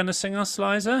one you're going to sing us,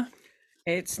 Liza?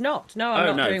 It's not. No,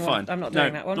 I'm not doing fine. I'm not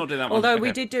doing that one. Not doing that one. Although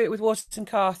we did do it with Waterton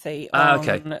Carthy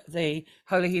on the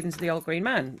Holy Heathens of the Old Green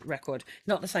Man record.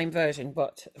 Not the same version,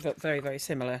 but very, very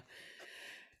similar.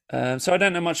 So I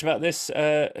don't know much about this.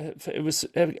 It was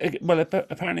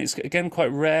apparently it's again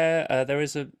quite rare. There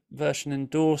is a version in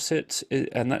Dorset,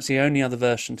 and that's the only other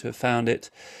version to have found it.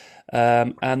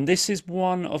 And this is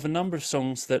one of a number of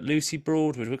songs that Lucy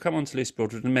Broadwood. We'll come on to Lucy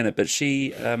Broadwood in a minute, but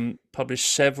she published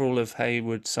several of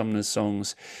Heywood Sumner's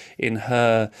songs in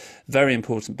her very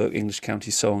important book, English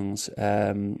County Songs,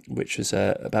 which was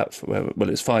it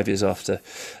was 5 years after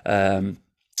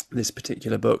this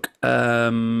particular book.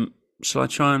 Shall I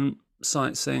try and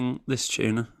sight sing this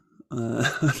tune? I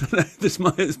don't know. This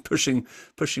is pushing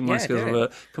my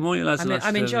skills. Come on, you lads.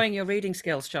 I'm enjoying your reading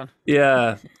skills, John.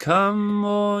 Yeah. Come,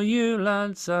 all you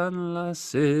lads and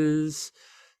lasses,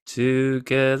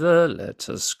 together let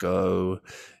us go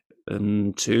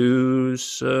into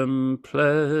some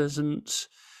pleasant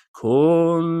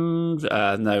corn.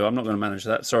 No, I'm not going to manage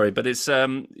that. Sorry, but it's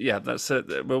that's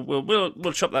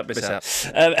we'll chop that bit out.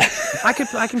 I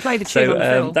can play the tune on the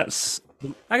fiddle.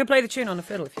 I can play the tune on the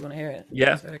fiddle if you want to hear it.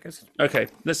 Yeah. Okay.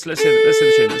 Let's hear the tune. Let's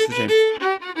hear the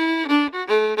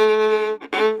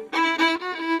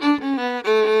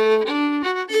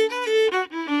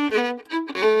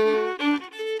tune.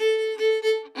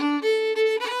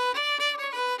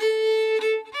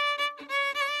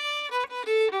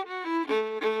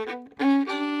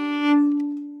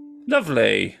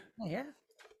 Lovely. Oh, yeah.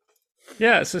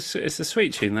 Yeah, it's a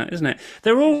sweet tune, that, isn't it?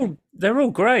 They're all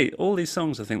great. All these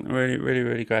songs, I think, are really, really,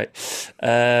 really great.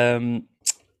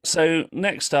 So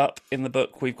next up in the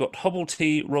book, we've got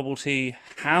Hobblety Robblety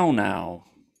How Now.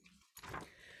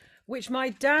 Which my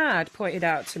dad pointed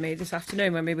out to me this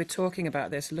afternoon when we were talking about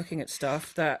this, looking at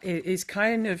stuff that is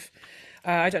kind of.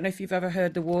 I don't know if you've ever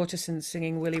heard the Watersons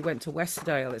singing "Willie Went to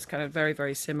Westerdale." It's kind of very,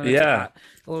 very similar to Yeah, that.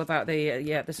 All about the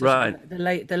the sort right. of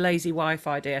the lazy wife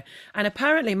idea. And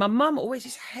apparently, my mum always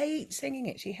just hates singing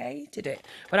it. She hated it.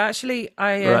 But actually,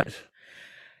 I Right.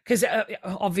 because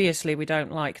obviously we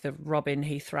don't like the Robin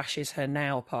he thrashes her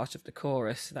now part of the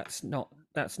chorus. That's not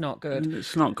good.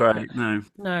 It's not great, no.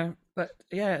 No, but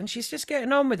yeah, and she's just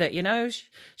getting on with it, you know.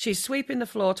 She's sweeping the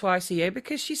floor twice a year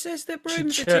because she says the She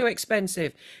brooms are ch- too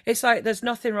expensive. It's like there's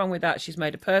nothing wrong with that. She's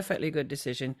made a perfectly good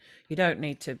decision. You don't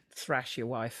need to thrash your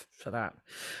wife for that.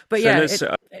 But so yeah, let's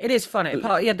it is funny.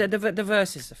 Yeah, the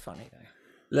verses are funny though.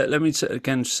 let me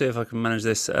again see if I can manage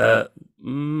this.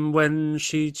 When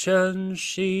she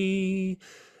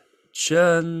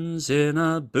churns in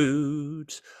a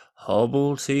boot.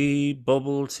 Hobblety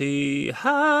bobblety,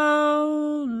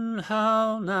 how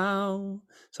now?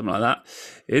 Something like that.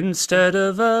 Instead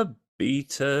of a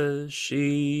beater,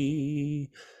 she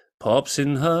pops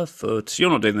in her foot. You're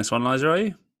not doing this one, Liza, are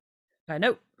you?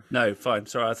 No, No, fine.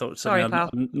 Sorry, I thought sorry, suddenly I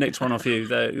pal. nicked one off you.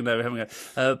 There, we're having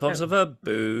a pops No. of a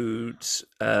boot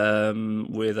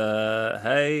with a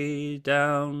hey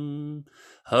down,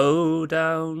 ho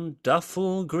down,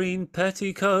 duffel green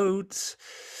petticoat.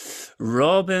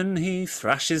 Robin, he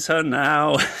thrashes her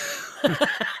now.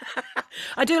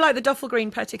 I do like the duffel green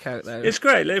petticoat though, It's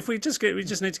great. If we just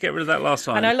need to get rid of that last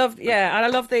and line. I love and I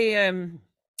love the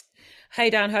hey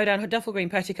down, ho down, her duffel green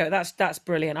petticoat. That's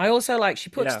brilliant. I also like she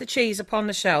puts Yeah. the cheese upon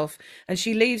the shelf and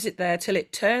she leaves it there till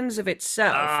it turns of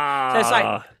itself. So it's like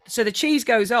Ah, so the cheese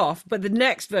goes off, but the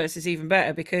next verse is even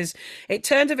better because it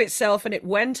turned of itself and it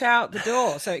went out the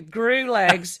door. So it grew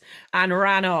legs and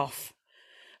ran off.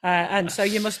 And so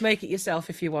you must make it yourself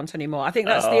if you want any more. I think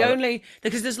that's the oh, only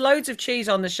because there's loads of cheese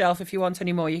on the shelf. If you want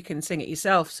any more, you can sing it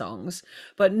yourself songs,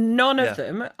 but none of yeah.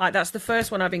 them. That's the first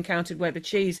one I've encountered where the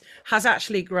cheese has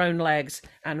actually grown legs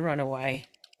and run away.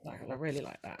 I really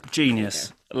like that. There you go.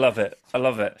 Genius. I love it. I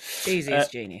love it. Cheese is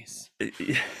genius.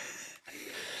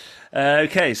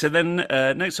 Okay, so then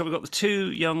next up we've got the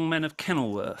two young men of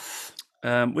Kenilworth,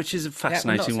 which is a Yeah, I'm not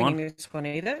fascinating singing one. this one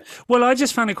either. Well, I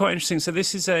just found it quite interesting. So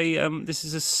this is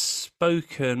a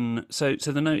spoken. So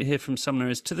the note here from Sumner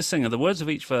is to the singer. The words of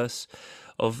each verse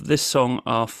of this song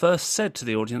are first said to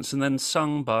the audience and then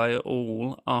sung by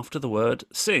all after the word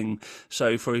sing.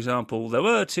 So, for example, there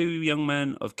were two young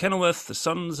men of Kenilworth, the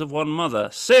sons of one mother.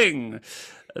 Sing.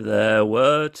 There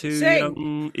were two Sing.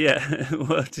 young, yeah,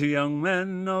 were two young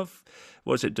men of.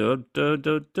 What's it? Do do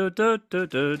do do do do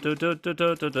do do do do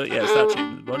do do do. Yeah, it's that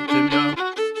tune. Were two young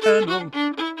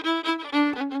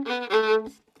men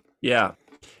of. Yeah,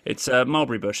 it's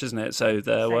Mulberry Bush, isn't it? So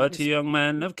there Same were two as young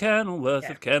men of Kenilworth,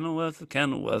 yeah. of Kenilworth, of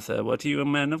Kenilworth. There were two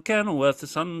young men of Kenilworth, the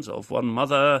sons of one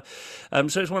mother.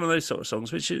 So it's one of those sort of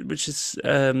songs, which is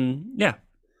yeah,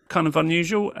 kind of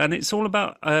unusual, and it's all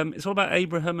about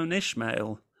Abraham and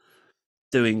Ishmael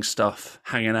doing stuff,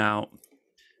 hanging out,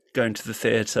 going to the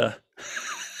theatre,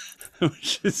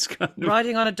 which is kind of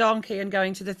Riding on a donkey and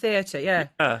going to the theatre. Yeah.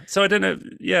 So I don't know.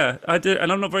 Yeah, I do,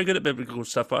 and I'm not very good at biblical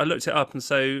stuff, but I looked it up, and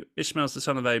so Ishmael's the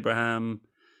son of Abraham.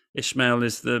 Ishmael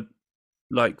is the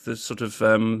sort of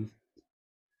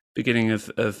beginning of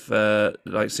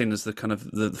like seen as the kind of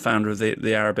the founder of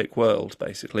the Arabic world,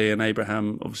 basically, and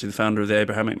Abraham, obviously, the founder of the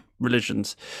Abrahamic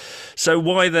religions. So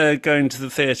why they're going to the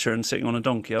theatre and sitting on a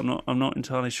donkey, I'm not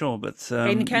entirely sure, but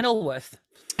In Kenilworth.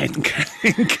 in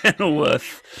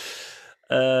Kenilworth.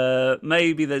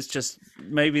 Maybe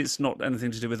it's not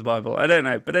anything to do with the Bible. I don't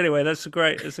know, but anyway,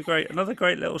 another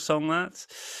great little song. That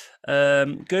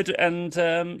good. And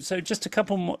so just a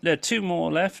couple more, two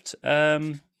more left.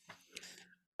 And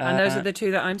those are the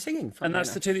two that I'm singing from. And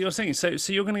that's the two that you're singing. So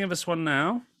you're going to give us one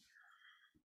now.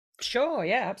 Sure,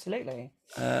 yeah, absolutely.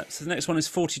 So the next one is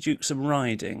 40 Dukes of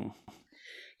Riding.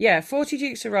 Yeah, 40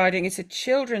 Dukes of Riding. It's a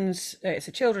children's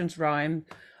rhyme,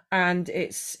 and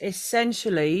it's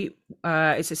essentially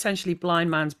Blind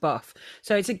Man's Buff.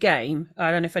 So it's a game. I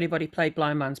don't know if anybody played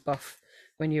Blind Man's Buff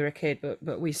when you were a kid,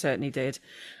 but we certainly did.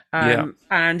 Yeah.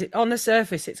 And on the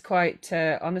surface, it's quite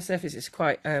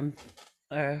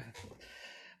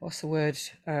what's the word?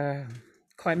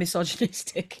 Quite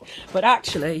misogynistic. But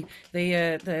actually,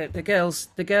 the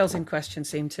girls in question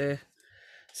seem to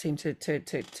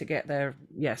get their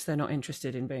yes. They're not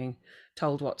interested in being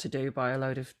told what to do by a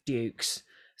load of dukes.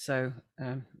 So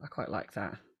I quite like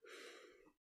that.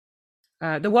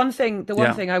 The one thing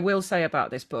Yeah. I will say about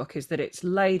this book is that it's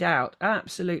laid out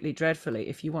absolutely dreadfully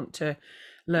if you want to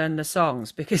learn the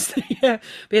songs, because the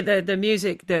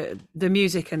music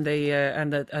and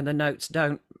the notes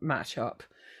don't match up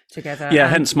together. Yeah,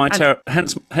 hence my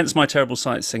terrible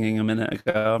sight singing a minute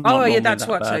ago. I'm not Oh yeah, normally that's that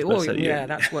what. bad, Oh but yeah,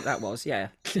 that's what that was. Yeah,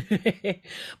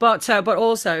 but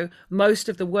also most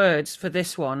of the words for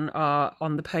this one are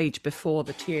on the page before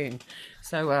the tune.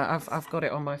 So I've got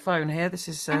it on my phone here. This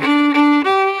is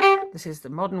the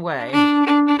modern way.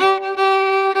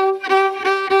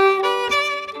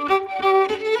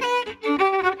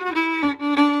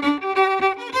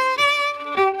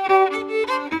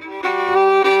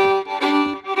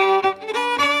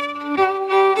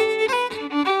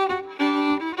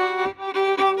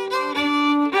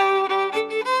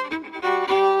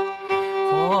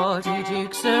 40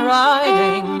 dukes are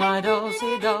riding, my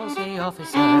Dulcie, Dulcie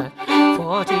officer.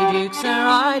 40 dukes are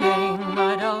riding,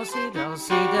 my Dulcie,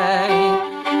 Dulcie day.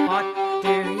 What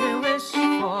do you wish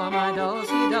for, my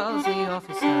Dulcie, Dulcie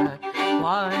officer?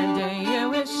 What do you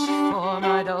wish for,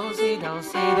 my Dulcie,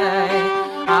 Dulcie day?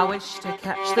 I wish to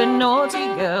catch the naughty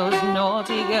girls,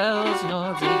 naughty girls,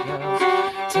 naughty girls.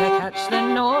 To catch the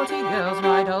naughty girls,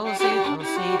 my Dulcie,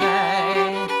 Dulcie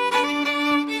day.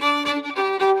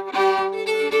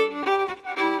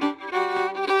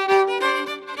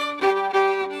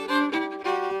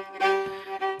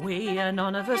 We are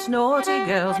none of us naughty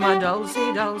girls, my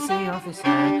Dulcie, Dulcie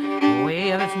officer.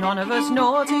 We are none of us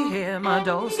naughty here, my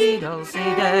Dulcie, Dulcie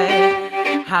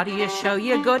day. How do you show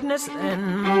your goodness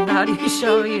then? How do you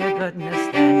show your goodness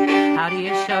then? How do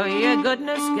you show your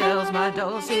goodness, girls, my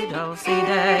Dulcie, Dulcie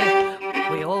day?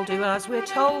 We all do as we're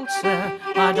told, sir,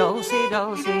 my Dulcie,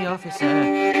 Dulcie officer.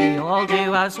 We all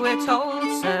do as we're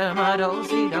told, sir, my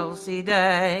Dulcie, Dulcie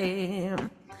day.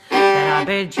 Then I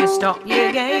bid you stop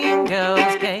your game,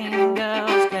 girls, game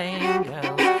girls, game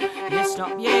girls. You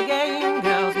stop your game,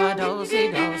 girls, my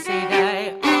Dulcie, Dulcie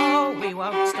day. Oh, we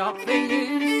won't stop for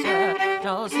you, sir,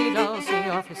 Dulcie, Dulcie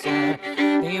officer.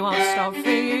 We won't stop for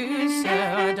you,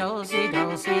 sir, Dulcie,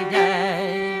 Dulcie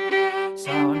day.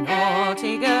 So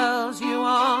naughty girls, you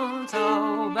won't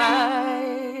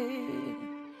obey.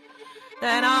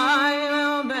 Then I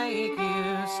will make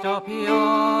you stop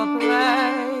your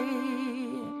play.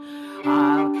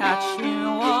 I'll catch you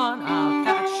one, I'll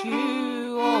catch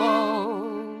you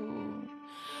all.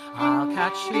 I'll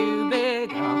catch you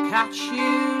big, I'll catch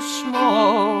you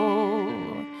small.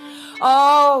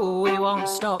 Oh, we won't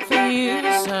stop for you,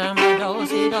 sir, my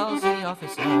Dulcie, Dulcie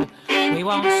officer. We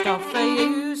won't stop for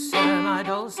you, sir, my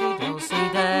Dulcie, Dulcie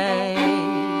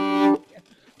day.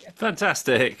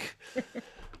 Fantastic.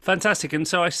 Fantastic. And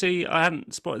so I see, I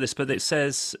hadn't spotted this, but it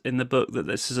says in the book that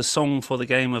this is a song for the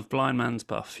game of Blind Man's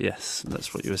Buff. Yes,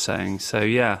 that's what you were saying. So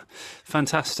yeah,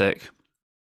 fantastic.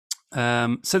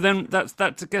 So then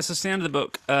that gets us to the end of the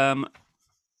book.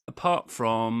 Apart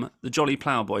from the Jolly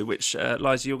Ploughboy, which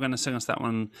Eliza, you're going to sing us that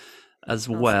one as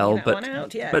well, but we'll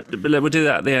do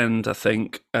that at the end, I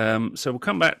think. So we'll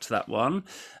come back to that one.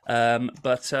 So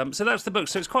that's the book.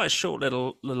 So it's quite a short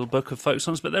little book of folk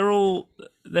songs, but they're all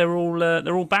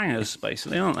bangers,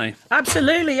 basically, aren't they?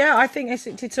 Absolutely, yeah. I think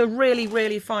it's a really,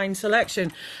 really fine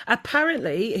selection.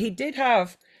 Apparently, he did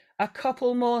have a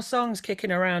couple more songs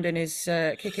kicking around in his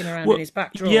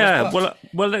back drawers. Yeah, well,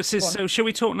 let's just. So, shall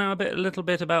we talk now a little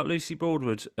bit about Lucy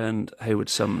Broadwood and Heywood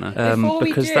Sumner?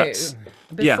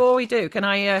 Before we do, can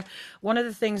I? One of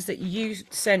the things that you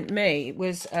sent me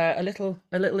was a little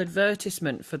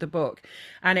advertisement for the book,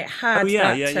 and it had.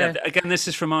 Yeah. Again, this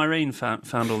is from Irene.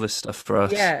 Found all this stuff for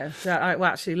us. Yeah, I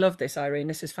actually love this, Irene.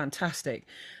 This is fantastic.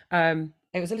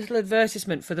 It was a little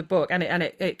advertisement for the book, and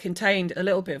it contained a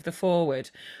little bit of the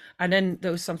foreword. And then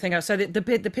there was something else. So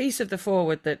the piece of the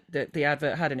foreword that the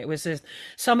advert had in it was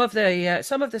some of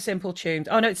the simple tunes.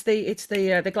 Oh no, it's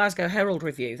the Glasgow Herald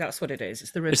review. That's what it is.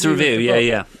 It's the review. It's the review.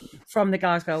 Yeah. From the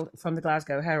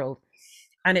Glasgow Herald,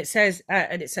 and it says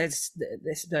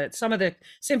some of the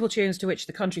simple tunes to which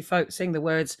the country folk sing the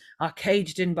words are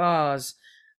caged in bars.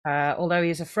 Although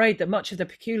he is afraid that much of the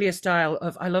peculiar style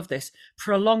of, I love this,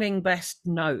 prolonging best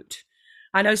note.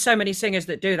 I know so many singers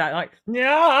that do that, like,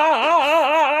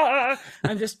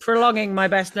 I'm just prolonging my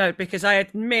best note because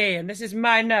it's me and this is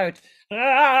my note.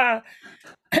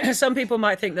 Some people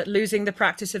might think that losing the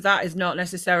practice of that is not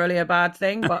necessarily a bad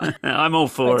thing, but I'm all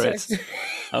for it.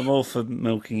 I'm all for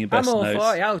milking your best notes. I'm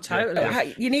all for it. Oh, totally. Yeah.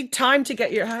 You need time to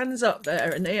get your hands up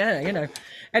there in the air, you know.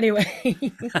 Anyway,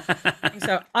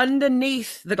 so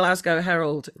underneath the Glasgow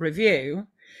Herald review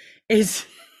is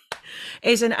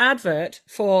an advert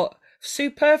for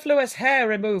superfluous hair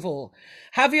removal.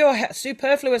 Have your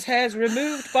superfluous hairs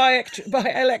removed by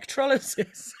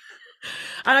electrolysis.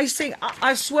 And I see,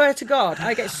 I swear to God,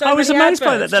 I get so I was many amazed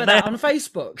by that. adverts for That that on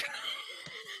Facebook.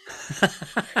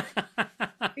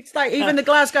 It's like even the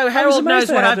Glasgow I was Herald amazed knows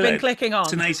they what had I've been it clicking in on.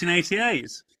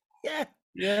 1888. Yeah,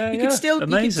 Yeah, you could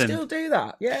amazing. still do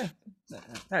that. Yeah,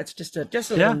 that's just a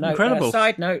little Yeah, note there, incredible.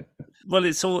 side note. Well,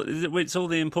 it's all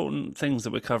the important things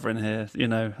that we're covering here.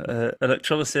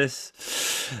 Electrolysis.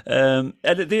 And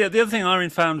the other thing Irene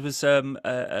found was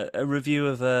a review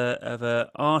of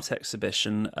a art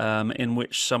exhibition in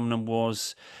which someone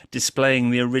was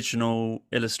displaying the original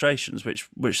illustrations,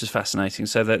 which is fascinating.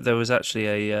 So that there was actually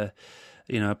a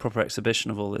proper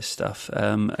exhibition of all this stuff.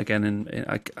 Again,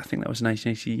 I think that was in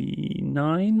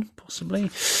 1889, possibly.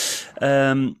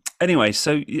 Anyway,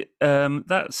 so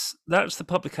that's the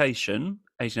publication,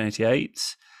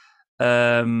 1888,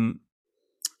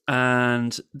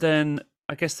 and then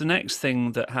I guess the next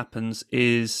thing that happens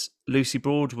is Lucy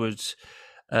Broadwood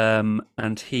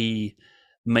and he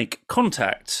make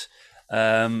contact.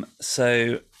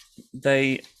 So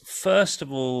they first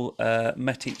of all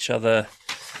met each other.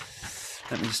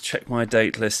 Let me just check my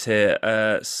date list here.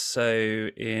 So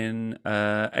in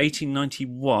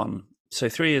 1891, so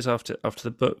 3 years after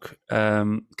the book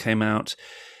came out,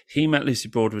 he met Lucy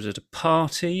Broadwood at a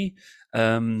party,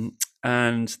 and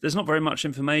there's not very much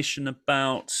information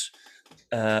about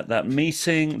that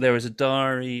meeting. There is a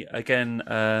diary. Again,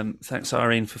 thanks,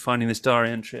 Irene, for finding this diary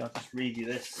entry. I'll just read you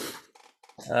this.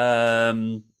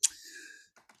 Here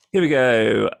we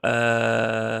go.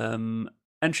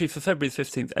 Entry for February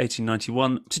 15th,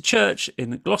 1891. To church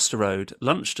in Gloucester Road,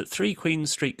 lunched at 3 Queen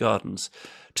Street Gardens.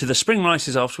 To the spring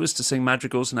rises afterwards to sing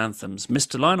madrigals and anthems.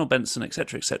 Mr. Lionel Benson,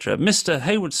 etc., etc. Mr.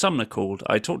 Heywood Sumner called.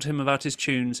 I talked to him about his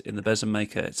tunes in the Besom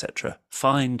Maker, etc.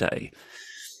 Fine day.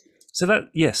 So that,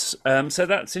 yes, so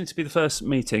that seems to be the first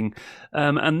meeting.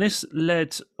 And this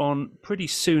led on pretty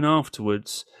soon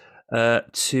afterwards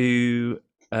to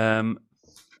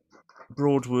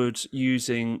Broadwood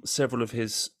using several of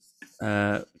his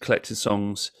collected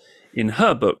songs in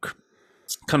her book,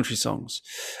 Country Songs.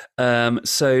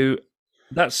 So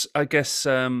that's, I guess,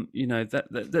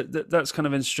 that's kind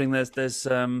of interesting. There's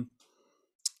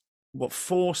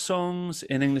 4 songs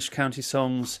in English county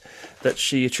songs that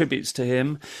she attributes to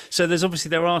him. So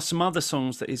there are some other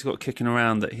songs that he's got kicking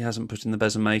around that he hasn't put in the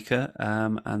Besom Maker,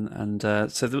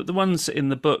 so the ones in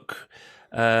the book,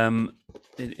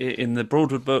 in the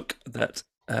Broadwood book that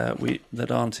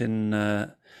aren't in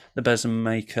the Besom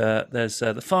Maker, there's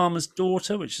The Farmer's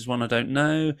Daughter, which is one I don't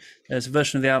know. There's a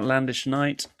version of The Outlandish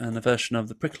Night and a version of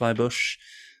The Prickly Bush,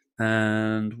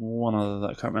 and one other that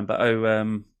I can't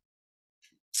remember.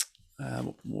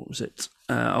 What was it?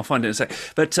 I'll find it in a sec.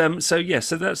 But so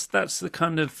that's the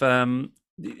kind of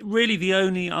really the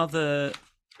only other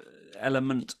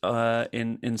element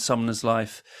in Sumner's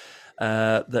life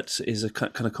that is a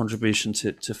kind of contribution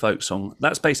to folk song.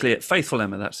 That's basically it. Faithful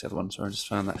Emma, that's the other one. Sorry, I just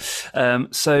found that.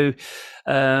 So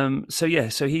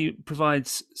he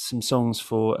provides some songs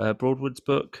for Broadwood's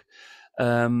book.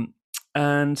 But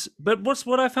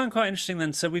what I found quite interesting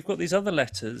then, so we've got these other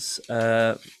letters.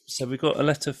 So we've got a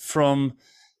letter from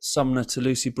Sumner to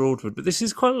Lucy Broadwood, but this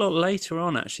is quite a lot later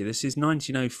on, actually. This is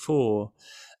 1904.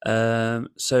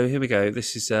 So here we go.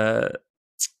 This is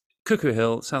Cuckoo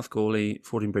Hill, South Gawley,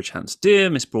 Fordingbridge, Hants. Dear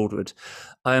Miss Broadwood,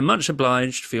 I am much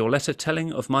obliged for your letter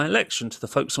telling of my election to the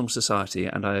Folk Song Society,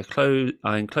 and I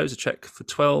enclose a cheque for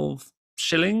 12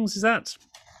 shillings, is that?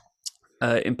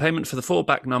 In payment for the 4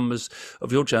 back numbers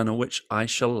of your journal, which I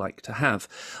shall like to have.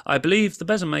 I believe the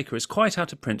Besom Maker is quite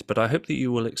out of print, but I hope that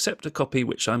you will accept a copy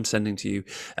which I'm sending to you,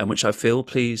 and which I feel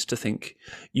pleased to think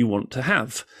you want to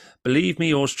have. Believe me,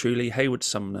 yours truly, Heywood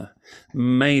Sumner,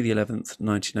 May the 11th,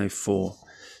 1904.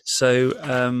 So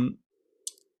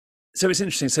it's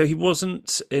interesting. So he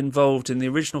wasn't involved in the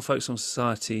original Folk Song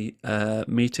Society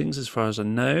meetings, as far as I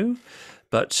know,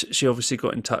 but she obviously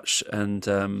got in touch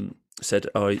and said,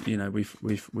 "Oh,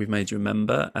 we've made you a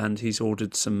member," and he's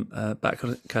ordered some back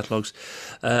catalogues.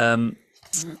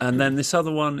 And then this other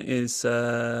one is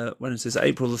when is this?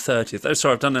 April the 30th. Oh,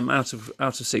 sorry, I've done them out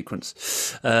of sequence.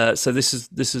 So this is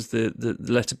the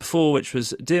letter before, which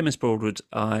was, Dear Miss Broadwood,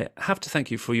 I have to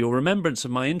thank you for your remembrance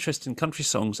of my interest in country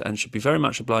songs, and should be very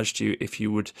much obliged to you if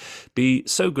you would be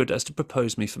so good as to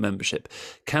propose me for membership.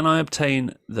 Can I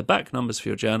obtain the back numbers for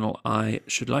your journal? I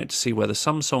should like to see whether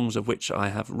some songs of which I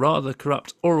have rather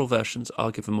corrupt oral versions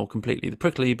are given more completely. The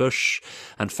Prickly Bush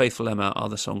and Faithful Emma are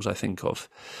the songs I think of.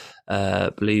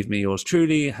 Believe me, yours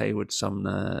truly, Heywood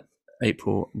Sumner,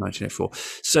 April 1904.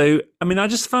 So, I mean, I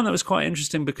just found that was quite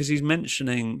interesting because he's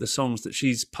mentioning the songs that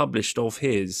she's published of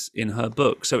his in her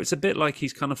book. So it's a bit like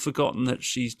he's kind of forgotten that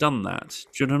she's done that.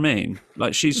 Do you know what I mean?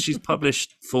 Like she's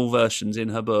published full versions in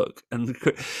her book, and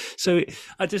so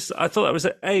I thought that was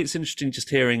it's interesting just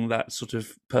hearing that sort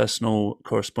of personal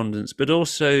correspondence, but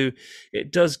also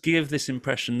it does give this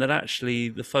impression that actually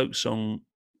the folk song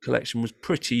collection was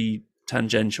pretty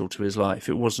tangential to his life.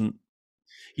 It wasn't.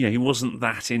 He wasn't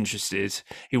that interested.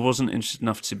 He wasn't interested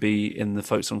enough to be in the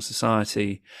Folk Song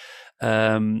Society.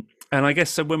 And I guess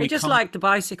so when he just liked the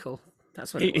bicycle.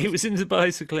 That's what he was into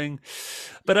bicycling.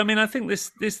 But I mean, I think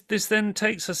this then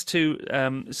takes us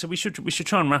to so we should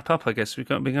try and wrap up. I guess we've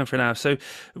been going for an hour. So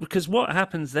because what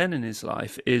happens then in his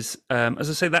life is, as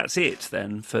I say, that's it.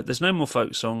 Then there's no more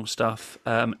folk song stuff.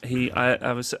 I'm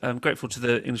grateful to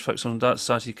the English Folk Song and Dance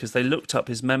Society because they looked up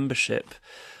his membership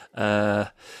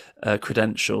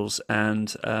credentials,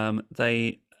 and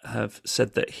they have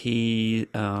said that he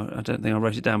I don't think I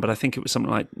wrote it down, but I think it was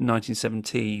something like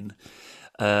 1917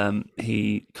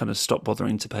 he kind of stopped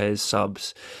bothering to pay his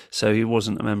subs, so he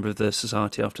wasn't a member of the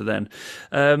society after then.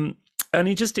 And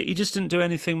he just didn't do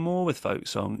anything more with folk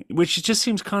song, which just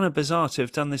seems kind of bizarre to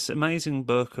have done this amazing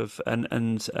book of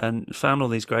and found all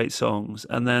these great songs,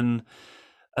 and then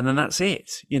that's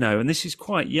it, and this is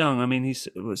quite young. I mean,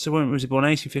 when was he born?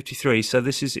 1853. So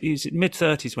he's mid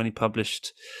 30s when he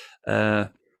published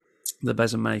The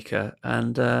Besom Maker,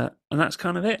 and that's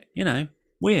kind of it,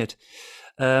 weird.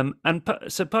 So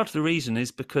part of the reason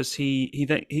is because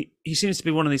he seems to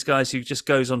be one of these guys who just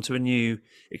goes on to a new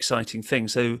exciting thing.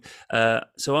 So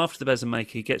after The Besom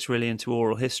Maker, he gets really into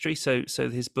oral history. So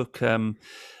his book,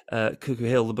 Cuckoo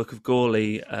Hill, the Book of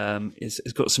Gourley, has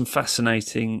got some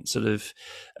fascinating sort of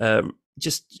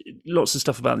just lots of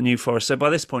stuff about the New Forest. So by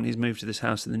this point, he's moved to this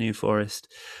house in the New Forest,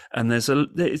 and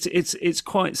it's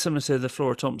quite similar to the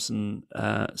Flora Thompson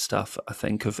stuff, I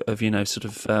think, of sort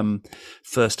of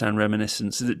first-hand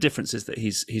reminiscence. The difference is that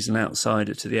he's an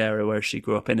outsider to the area where she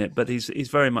grew up in it, but he's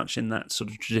very much in that sort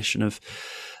of tradition of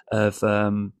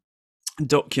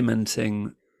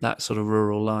documenting that sort of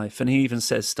rural life. And he even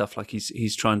says stuff like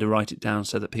he's trying to write it down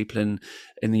so that people in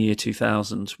the year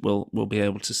 2000 will be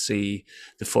able to see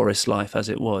the forest life as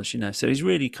it was, So he's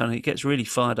really he gets really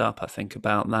fired up, I think,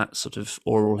 about that sort of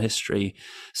oral history,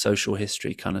 social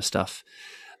history kind of stuff.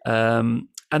 And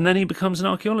then he becomes an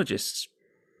archaeologist,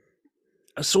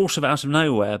 sort of out of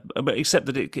nowhere, but except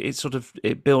that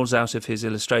it builds out of his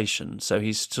illustration. So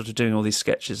he's sort of doing all these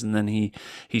sketches, and then he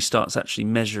starts actually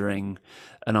measuring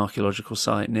an archaeological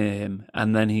site near him,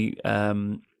 and then he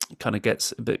kind of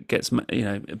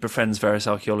befriends various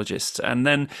archaeologists, and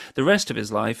then the rest of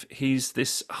his life he's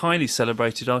this highly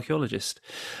celebrated archaeologist.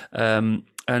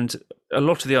 And a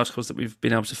lot of the articles that we've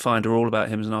been able to find are all about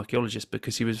him as an archaeologist,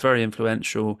 because he was very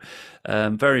influential,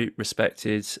 very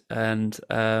respected, and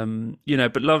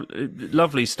but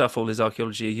lovely stuff. All his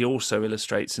archaeology he also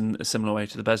illustrates in a similar way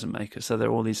to the Besom Maker. So there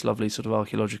are all these lovely sort of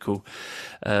archaeological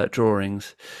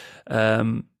drawings.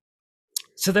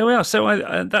 So there we are. So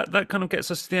that kind of gets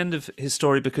us to the end of his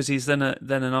story, because he's then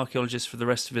an archaeologist for the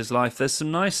rest of his life. There's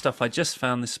some nice stuff I just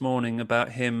found this morning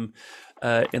about him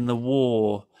in the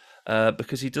war.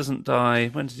 Because he doesn't die.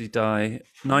 When did he die?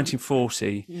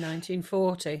 1940.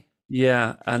 1940.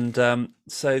 Yeah, and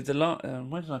so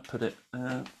where did I put it?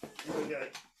 Here we go.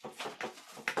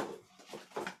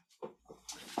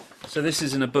 So this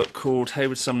is in a book called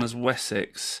Heywood Sumner's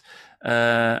Wessex,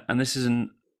 and this is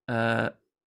in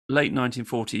late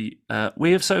 1940.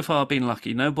 We have so far been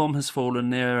lucky. No bomb has fallen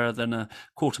nearer than a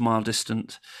quarter-mile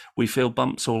distant. We feel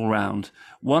bumps all round.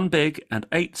 One big and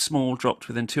 8 small dropped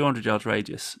within 200 yards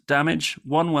radius. Damage,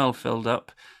 1 well filled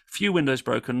up, few windows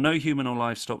broken, no human or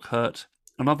livestock hurt.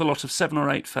 Another lot of 7 or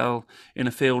 8 fell in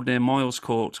a field near Moyles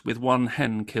Court, with 1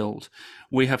 hen killed.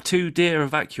 We have 2 deer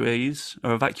evacuees,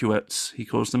 or evacuates, he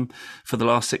calls them, for the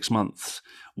last 6 months.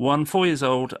 1 4 years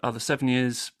old, other 7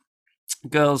 years,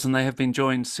 girls, and they have been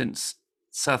joined since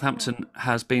Southampton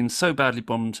has been so badly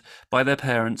bombed by their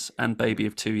parents and baby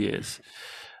of 2 years.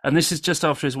 And this is just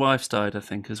after his wife's died, I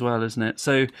think, as well, isn't it?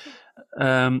 So,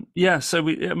 so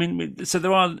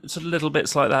there are sort of little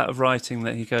bits like that of writing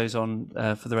that he goes on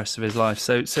for the rest of his life.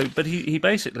 But he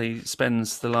basically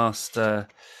spends the last,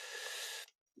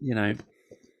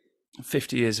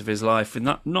 50 years of his life with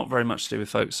not very much to do with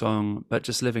folk song, but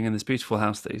just living in this beautiful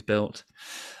house that he's built,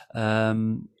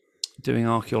 doing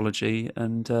archaeology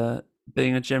and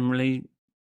being a generally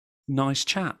nice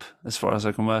chap, as far as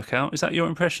I can work out. Is that your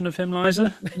impression of him,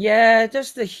 Liza? Yeah,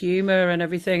 just the humor and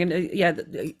everything,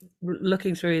 and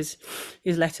looking through his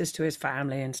letters to his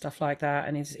family and stuff like that,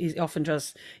 and he often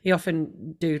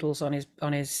doodles on his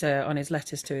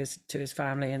letters to his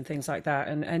family and things like that,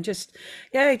 and just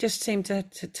he just seemed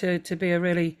to be a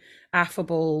really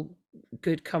affable,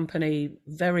 good company,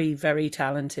 very very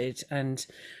talented and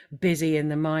busy in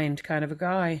the mind kind of a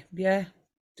guy. Yeah,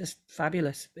 just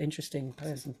fabulous, interesting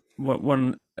person.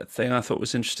 One thing I thought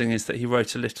was interesting is that he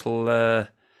wrote a little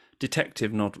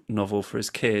detective novel for his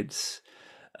kids.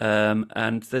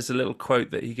 And there's a little quote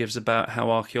that he gives about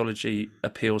how archaeology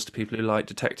appeals to people who like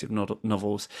detective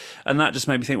novels. And that just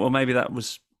made me think, well, maybe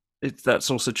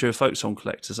that's also true of folk song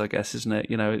collectors, I guess, isn't it?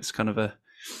 It's kind of a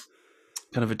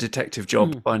detective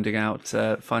job finding out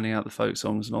the folk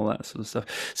songs and all that sort of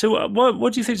stuff. So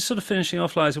what do you think, sort of finishing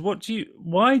off, Liza,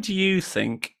 why do you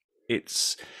think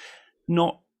it's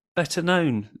not better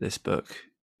known, this book?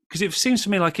 Because it seems to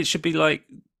me like it should be like,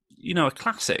 a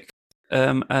classic.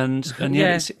 And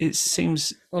yet it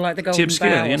seems or like the too Golden obscure,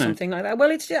 Bough or something like that.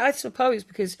 Well, I suppose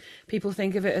because people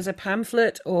think of it as a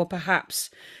pamphlet, or perhaps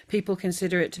people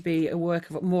consider it to be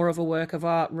more of a work of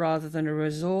art rather than a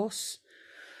resource.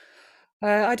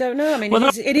 I don't know. I mean,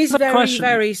 it is very, question.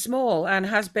 very small and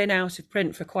has been out of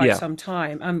print for quite Yeah. some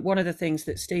time. And one of the things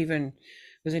that Stephen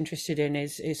was interested in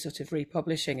is sort of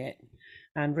republishing it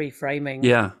and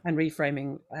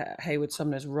reframing Heywood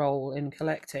Sumner's role in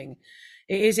collecting.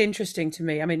 It is interesting to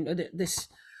me. I mean, this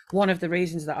one of the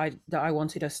reasons that I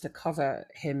wanted us to cover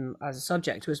him as a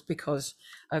subject was because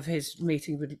of his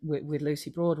meeting with Lucy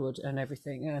Broadwood and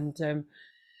everything. And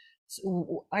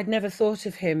so I'd never thought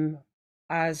of him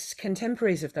as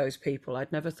contemporaries of those people.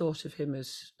 I'd never thought of him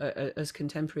as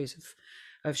contemporaries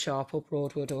of Sharp or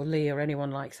Broadwood or Lee or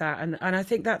anyone like that. And I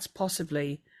think that's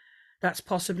possibly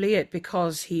it,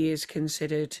 because he is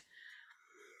considered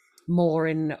more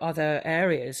in other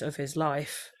areas of his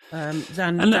life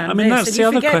than I mean, this. that's the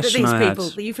other question I had.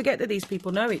 You forget that these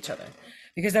people know each other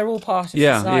because they're all part of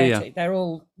society. Yeah. They're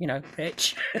all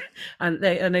rich, and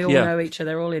they all know each other.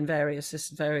 They're all in various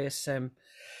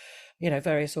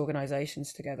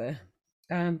organizations together.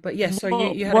 But yes,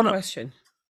 so you had a question.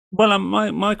 Well,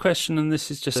 my question, and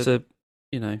this is just an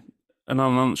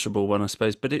unanswerable one, I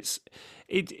suppose, but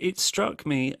it struck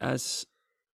me as,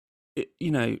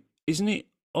 isn't it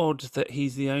odd that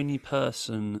he's the only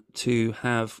person to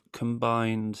have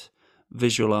combined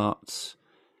visual arts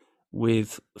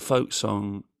with folk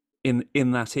song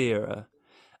in that era,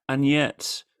 and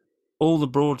yet all the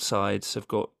broadsides have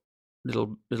got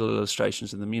little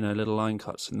illustrations in them, little line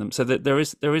cuts in them, so that there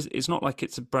is it's not like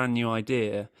it's a brand new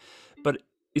idea, but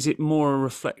is it more a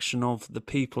reflection of the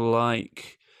people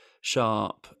like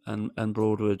Sharp and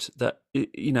Broadwood that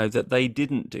that they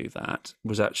didn't do that,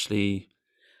 was actually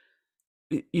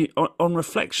on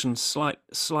reflection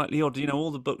slightly odd.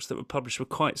 All the books that were published were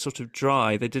quite sort of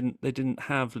dry. They didn't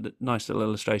have nice little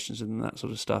illustrations and that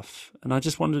sort of stuff, and I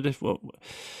just wondered if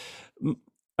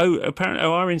apparently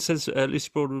Irene says Lucy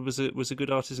Broadwood was a good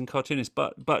artist and cartoonist,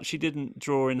 but she didn't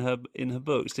draw in her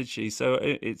books, did she? So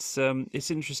it's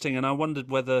interesting, and I wondered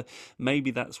whether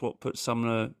maybe that's what put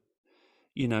Sumner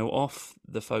off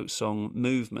the folk song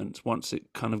movement once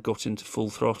it kind of got into full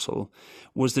throttle,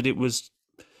 was that it was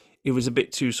a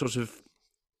bit too sort of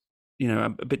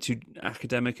a bit too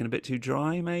academic and a bit too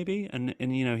dry, maybe, and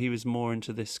he was more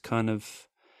into this kind of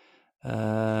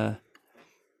kind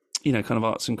of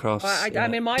arts and crafts. I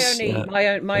mean,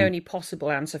 my only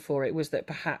possible answer for it was that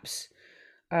perhaps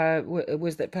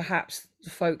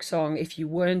folk song, if you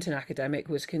weren't an academic,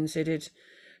 was considered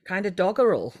kind of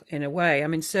doggerel in a way. I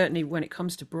mean, certainly when it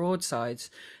comes to broadsides,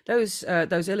 those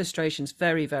illustrations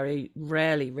very, very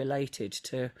rarely related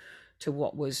to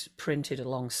what was printed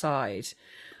alongside.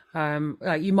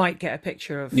 Like you might get a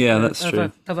picture of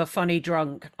a funny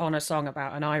drunk on a song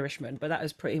about an Irishman, but that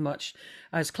is pretty much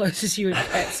as close as you would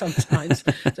get sometimes.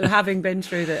 So having been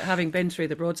through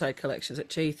the broadside collections at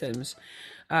Chetham's,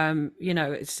 I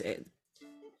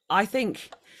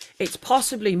think it's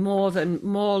possibly more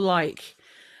like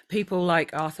people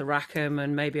like Arthur Rackham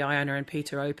and maybe Iona and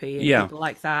Peter Opie and people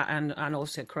like that, and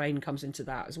also Crane comes into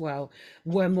that as well,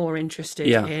 were more interested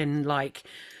in like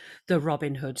the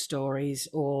Robin Hood stories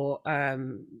or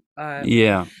and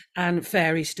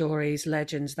fairy stories,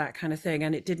 legends, that kind of thing,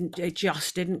 and it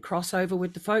just didn't cross over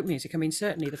with the folk music. I mean,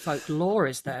 certainly the folklore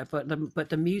is there, but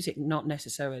the music not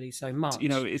necessarily so much.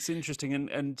 It's interesting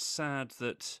and sad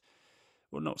that.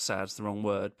 Well, not sad's the wrong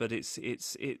word, but it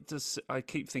does. I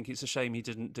keep thinking it's a shame he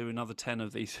didn't do another 10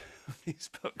 of these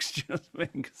books. Do you know what I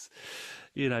mean? 'Cause,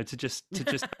 to just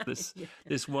have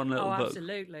this one little book.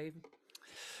 Absolutely.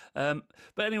 But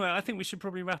anyway, I think we should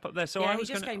probably wrap up there. So Yeah, I he was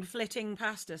just going came flitting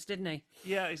past us, didn't he?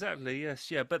 Yeah, exactly.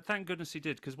 Yes, yeah. But thank goodness he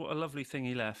did, because what a lovely thing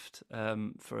he left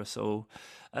for us all.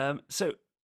 So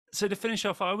to finish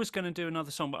off, I was going to do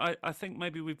another song, but I think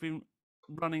maybe we've been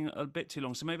running a bit too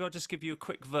long. So maybe I'll just give you a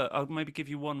quick verse. I'll maybe give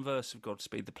you one verse of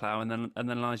Godspeed the Plough, and then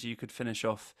Eliza, you could finish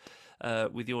off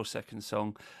with your second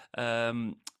song.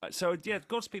 So yeah,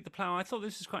 Godspeed the Plough. I thought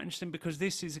this was quite interesting because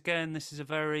this is a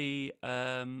very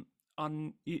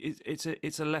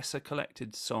it's a lesser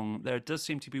collected song. There does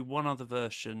seem to be one other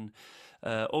version,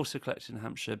 also collected in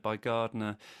Hampshire by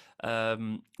Gardner,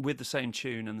 with the same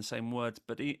tune and the same words.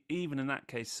 But even in that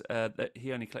case, that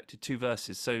he only collected two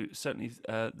verses. So certainly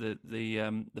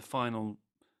the final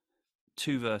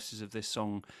two verses of this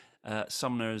song,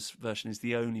 Sumner's version is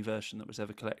the only version that was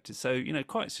ever collected. So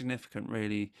quite significant,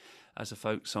 really, as a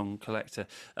folk song collector,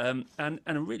 and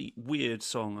a really weird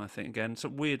song, I think. Again, so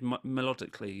weird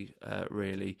melodically,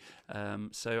 really.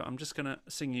 So I'm just going to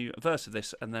sing you a verse of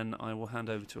this, and then I will hand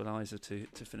over to Eliza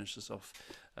to finish us off.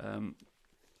 I'm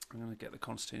going to get the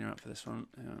concertina up for this one.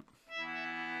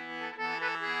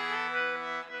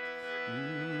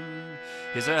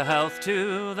 Here's a health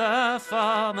to the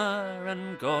farmer,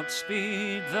 and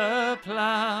Godspeed the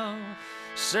plough.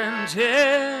 Send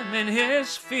him in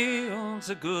his fields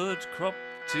a good crop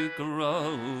to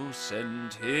grow.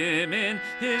 Send him in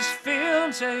his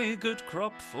fields a good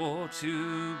crop for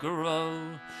to grow.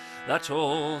 That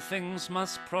all things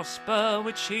must prosper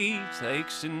which he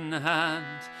takes in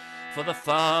hand. For the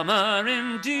farmer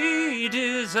indeed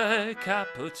is a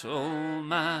capital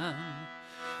man.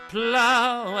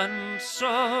 Plough and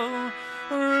sow,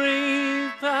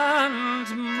 reap and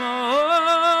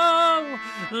mow,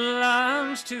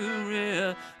 lambs to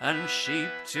rear and sheep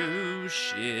to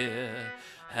shear.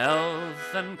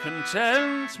 Health and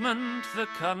contentment the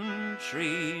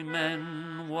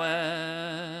countrymen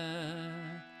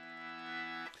wear.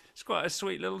 It's quite a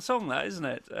sweet little song, that, isn't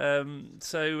it? I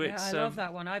love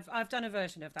that one. I've done a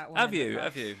version of that one. Have you?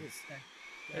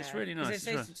 It's really nice.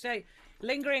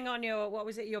 Lingering on your, what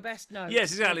was it, your best note? Yes,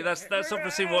 exactly. That's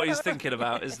obviously what he's thinking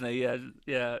about, isn't he?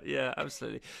 Yeah,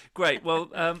 absolutely. Great.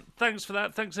 Well, thanks for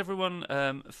that. Thanks everyone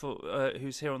for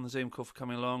who's here on the Zoom call for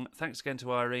coming along. Thanks again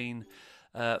to Irene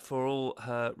for all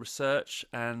her research.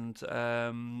 And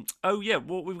well, we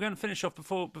were going to finish off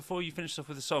before you finish off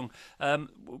with a song.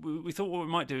 We thought what we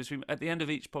might do is at the end of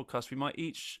each podcast we might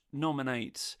each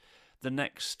nominate the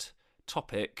next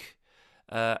topic,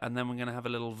 and then we're going to have a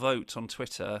little vote on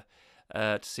Twitter.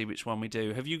 To see which one we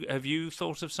do. Have you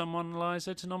thought of someone,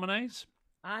 Eliza, to nominate?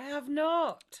 I have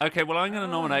not. Okay, well, I'm going to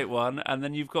nominate one, and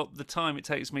then you've got the time it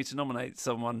takes me to nominate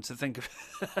someone to think of.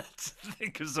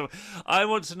 Someone. I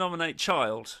want to nominate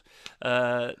Child,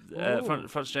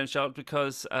 Francis James Child,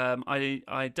 because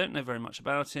I don't know very much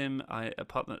about him.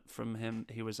 Apart from him,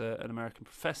 he was an American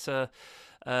professor.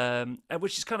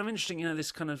 Which is kind of interesting,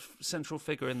 this kind of central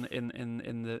figure in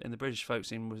the British folk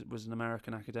scene was an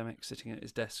American academic sitting at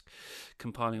his desk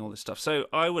compiling all this stuff. So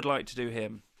I would like to do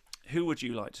him. Who would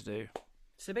you like to do?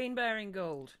 Sabine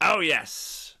Baring-Gould. Oh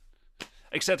yes.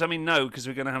 Except no, because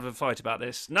we're going to have a fight about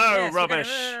this. No, yes,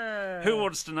 rubbish. Who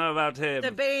wants to know about him?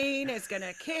 Sabine is going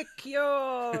to kick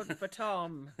your for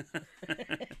Tom.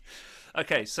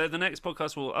 Okay, so the next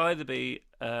podcast will either be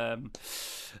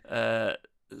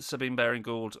Sabine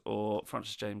Baring-Gould or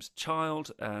Francis James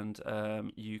Child, and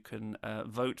you can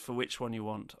vote for which one you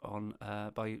want on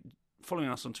by following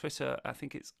us on Twitter. I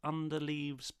think it's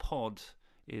underleavespod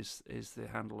is the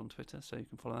handle on Twitter, so you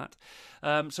can follow that.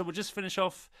 So we'll just finish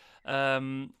off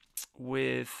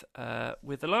with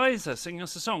Eliza singing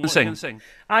us a song. What are you going to sing?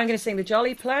 I'm going to sing The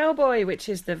Jolly Ploughboy, which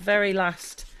is the very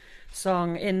last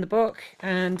song in the book,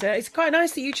 and it's quite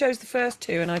nice that you chose the first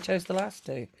two and I chose the last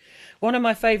two. One of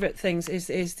my favourite things is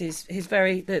his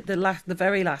very the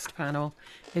very last panel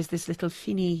is this little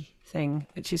finny thing,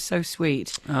 which is so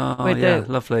sweet. Oh, yeah,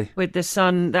 lovely. With the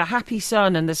sun, the happy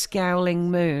sun and the scowling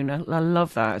moon. I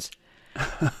love that.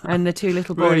 And the two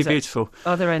little boys really beautiful.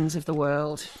 At other ends of the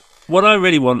world. What I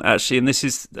really want, actually, and this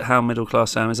is how middle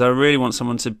class I am, is I really want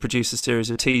someone to produce a series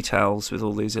of tea towels with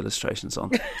all these illustrations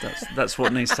on. That's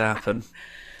what needs to happen.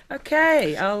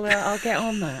 Okay, I'll get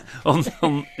on that.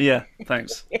 Yeah,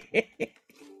 thanks.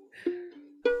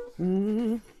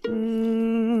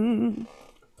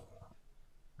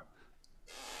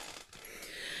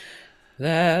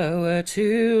 There were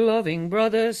two loving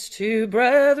brothers, two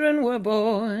brethren were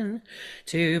born,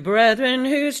 two brethren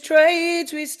whose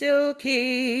trades we still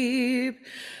keep.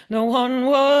 The one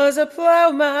was a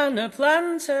ploughman, a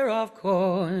planter of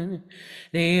corn,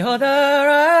 the other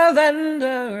a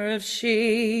vendor of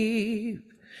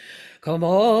sheep. Come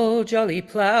all jolly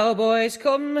ploughboys,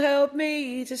 come help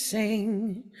me to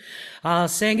sing. I'll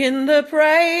sing in the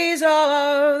praise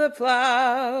of the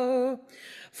plough.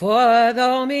 For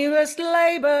though we must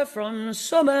labour from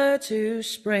summer to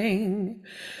spring,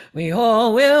 we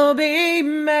all will be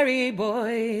merry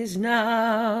boys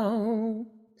now.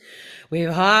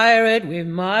 We've hired, we've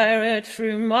mired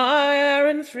through mire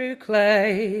and through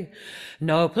clay.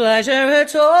 No pleasure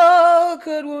at all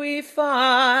could we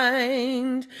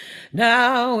find.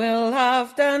 Now we'll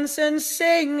laugh, dance and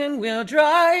sing, and we'll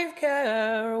drive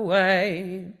care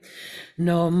away.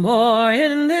 No more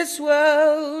in this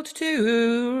world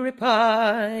to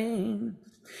repine.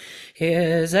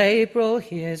 Here's April,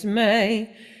 here's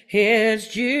May, here's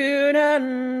June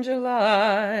and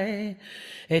July.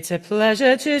 It's a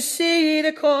pleasure to see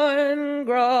the corn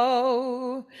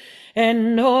grow.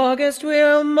 In August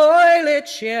we'll moil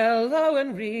it yellow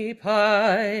and reap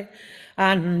high,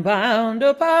 and bound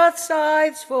up our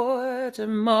sides for to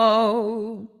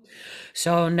mow.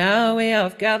 So now we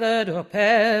have gathered up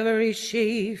every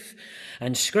sheaf,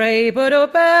 and scraped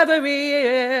up every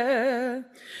ear.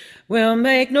 We'll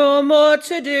make no more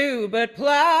to do but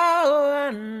plough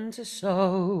and to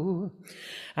sow,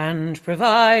 and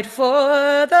provide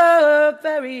for the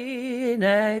very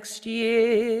next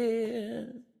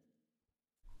year.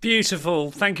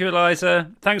 Beautiful. Thank you,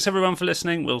 Eliza. Thanks everyone for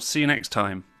listening. We'll see you next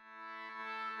time.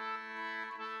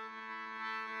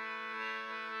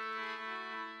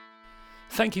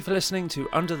 Thank you for listening to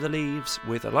Under the Leaves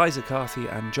with Eliza Carthy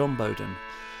and John Boden.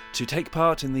 To take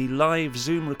part in the live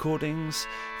Zoom recordings,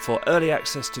 for early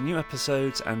access to new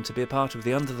episodes, and to be a part of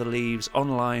the Under the Leaves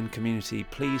online community,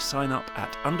 please sign up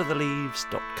at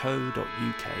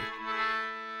undertheleaves.co.uk.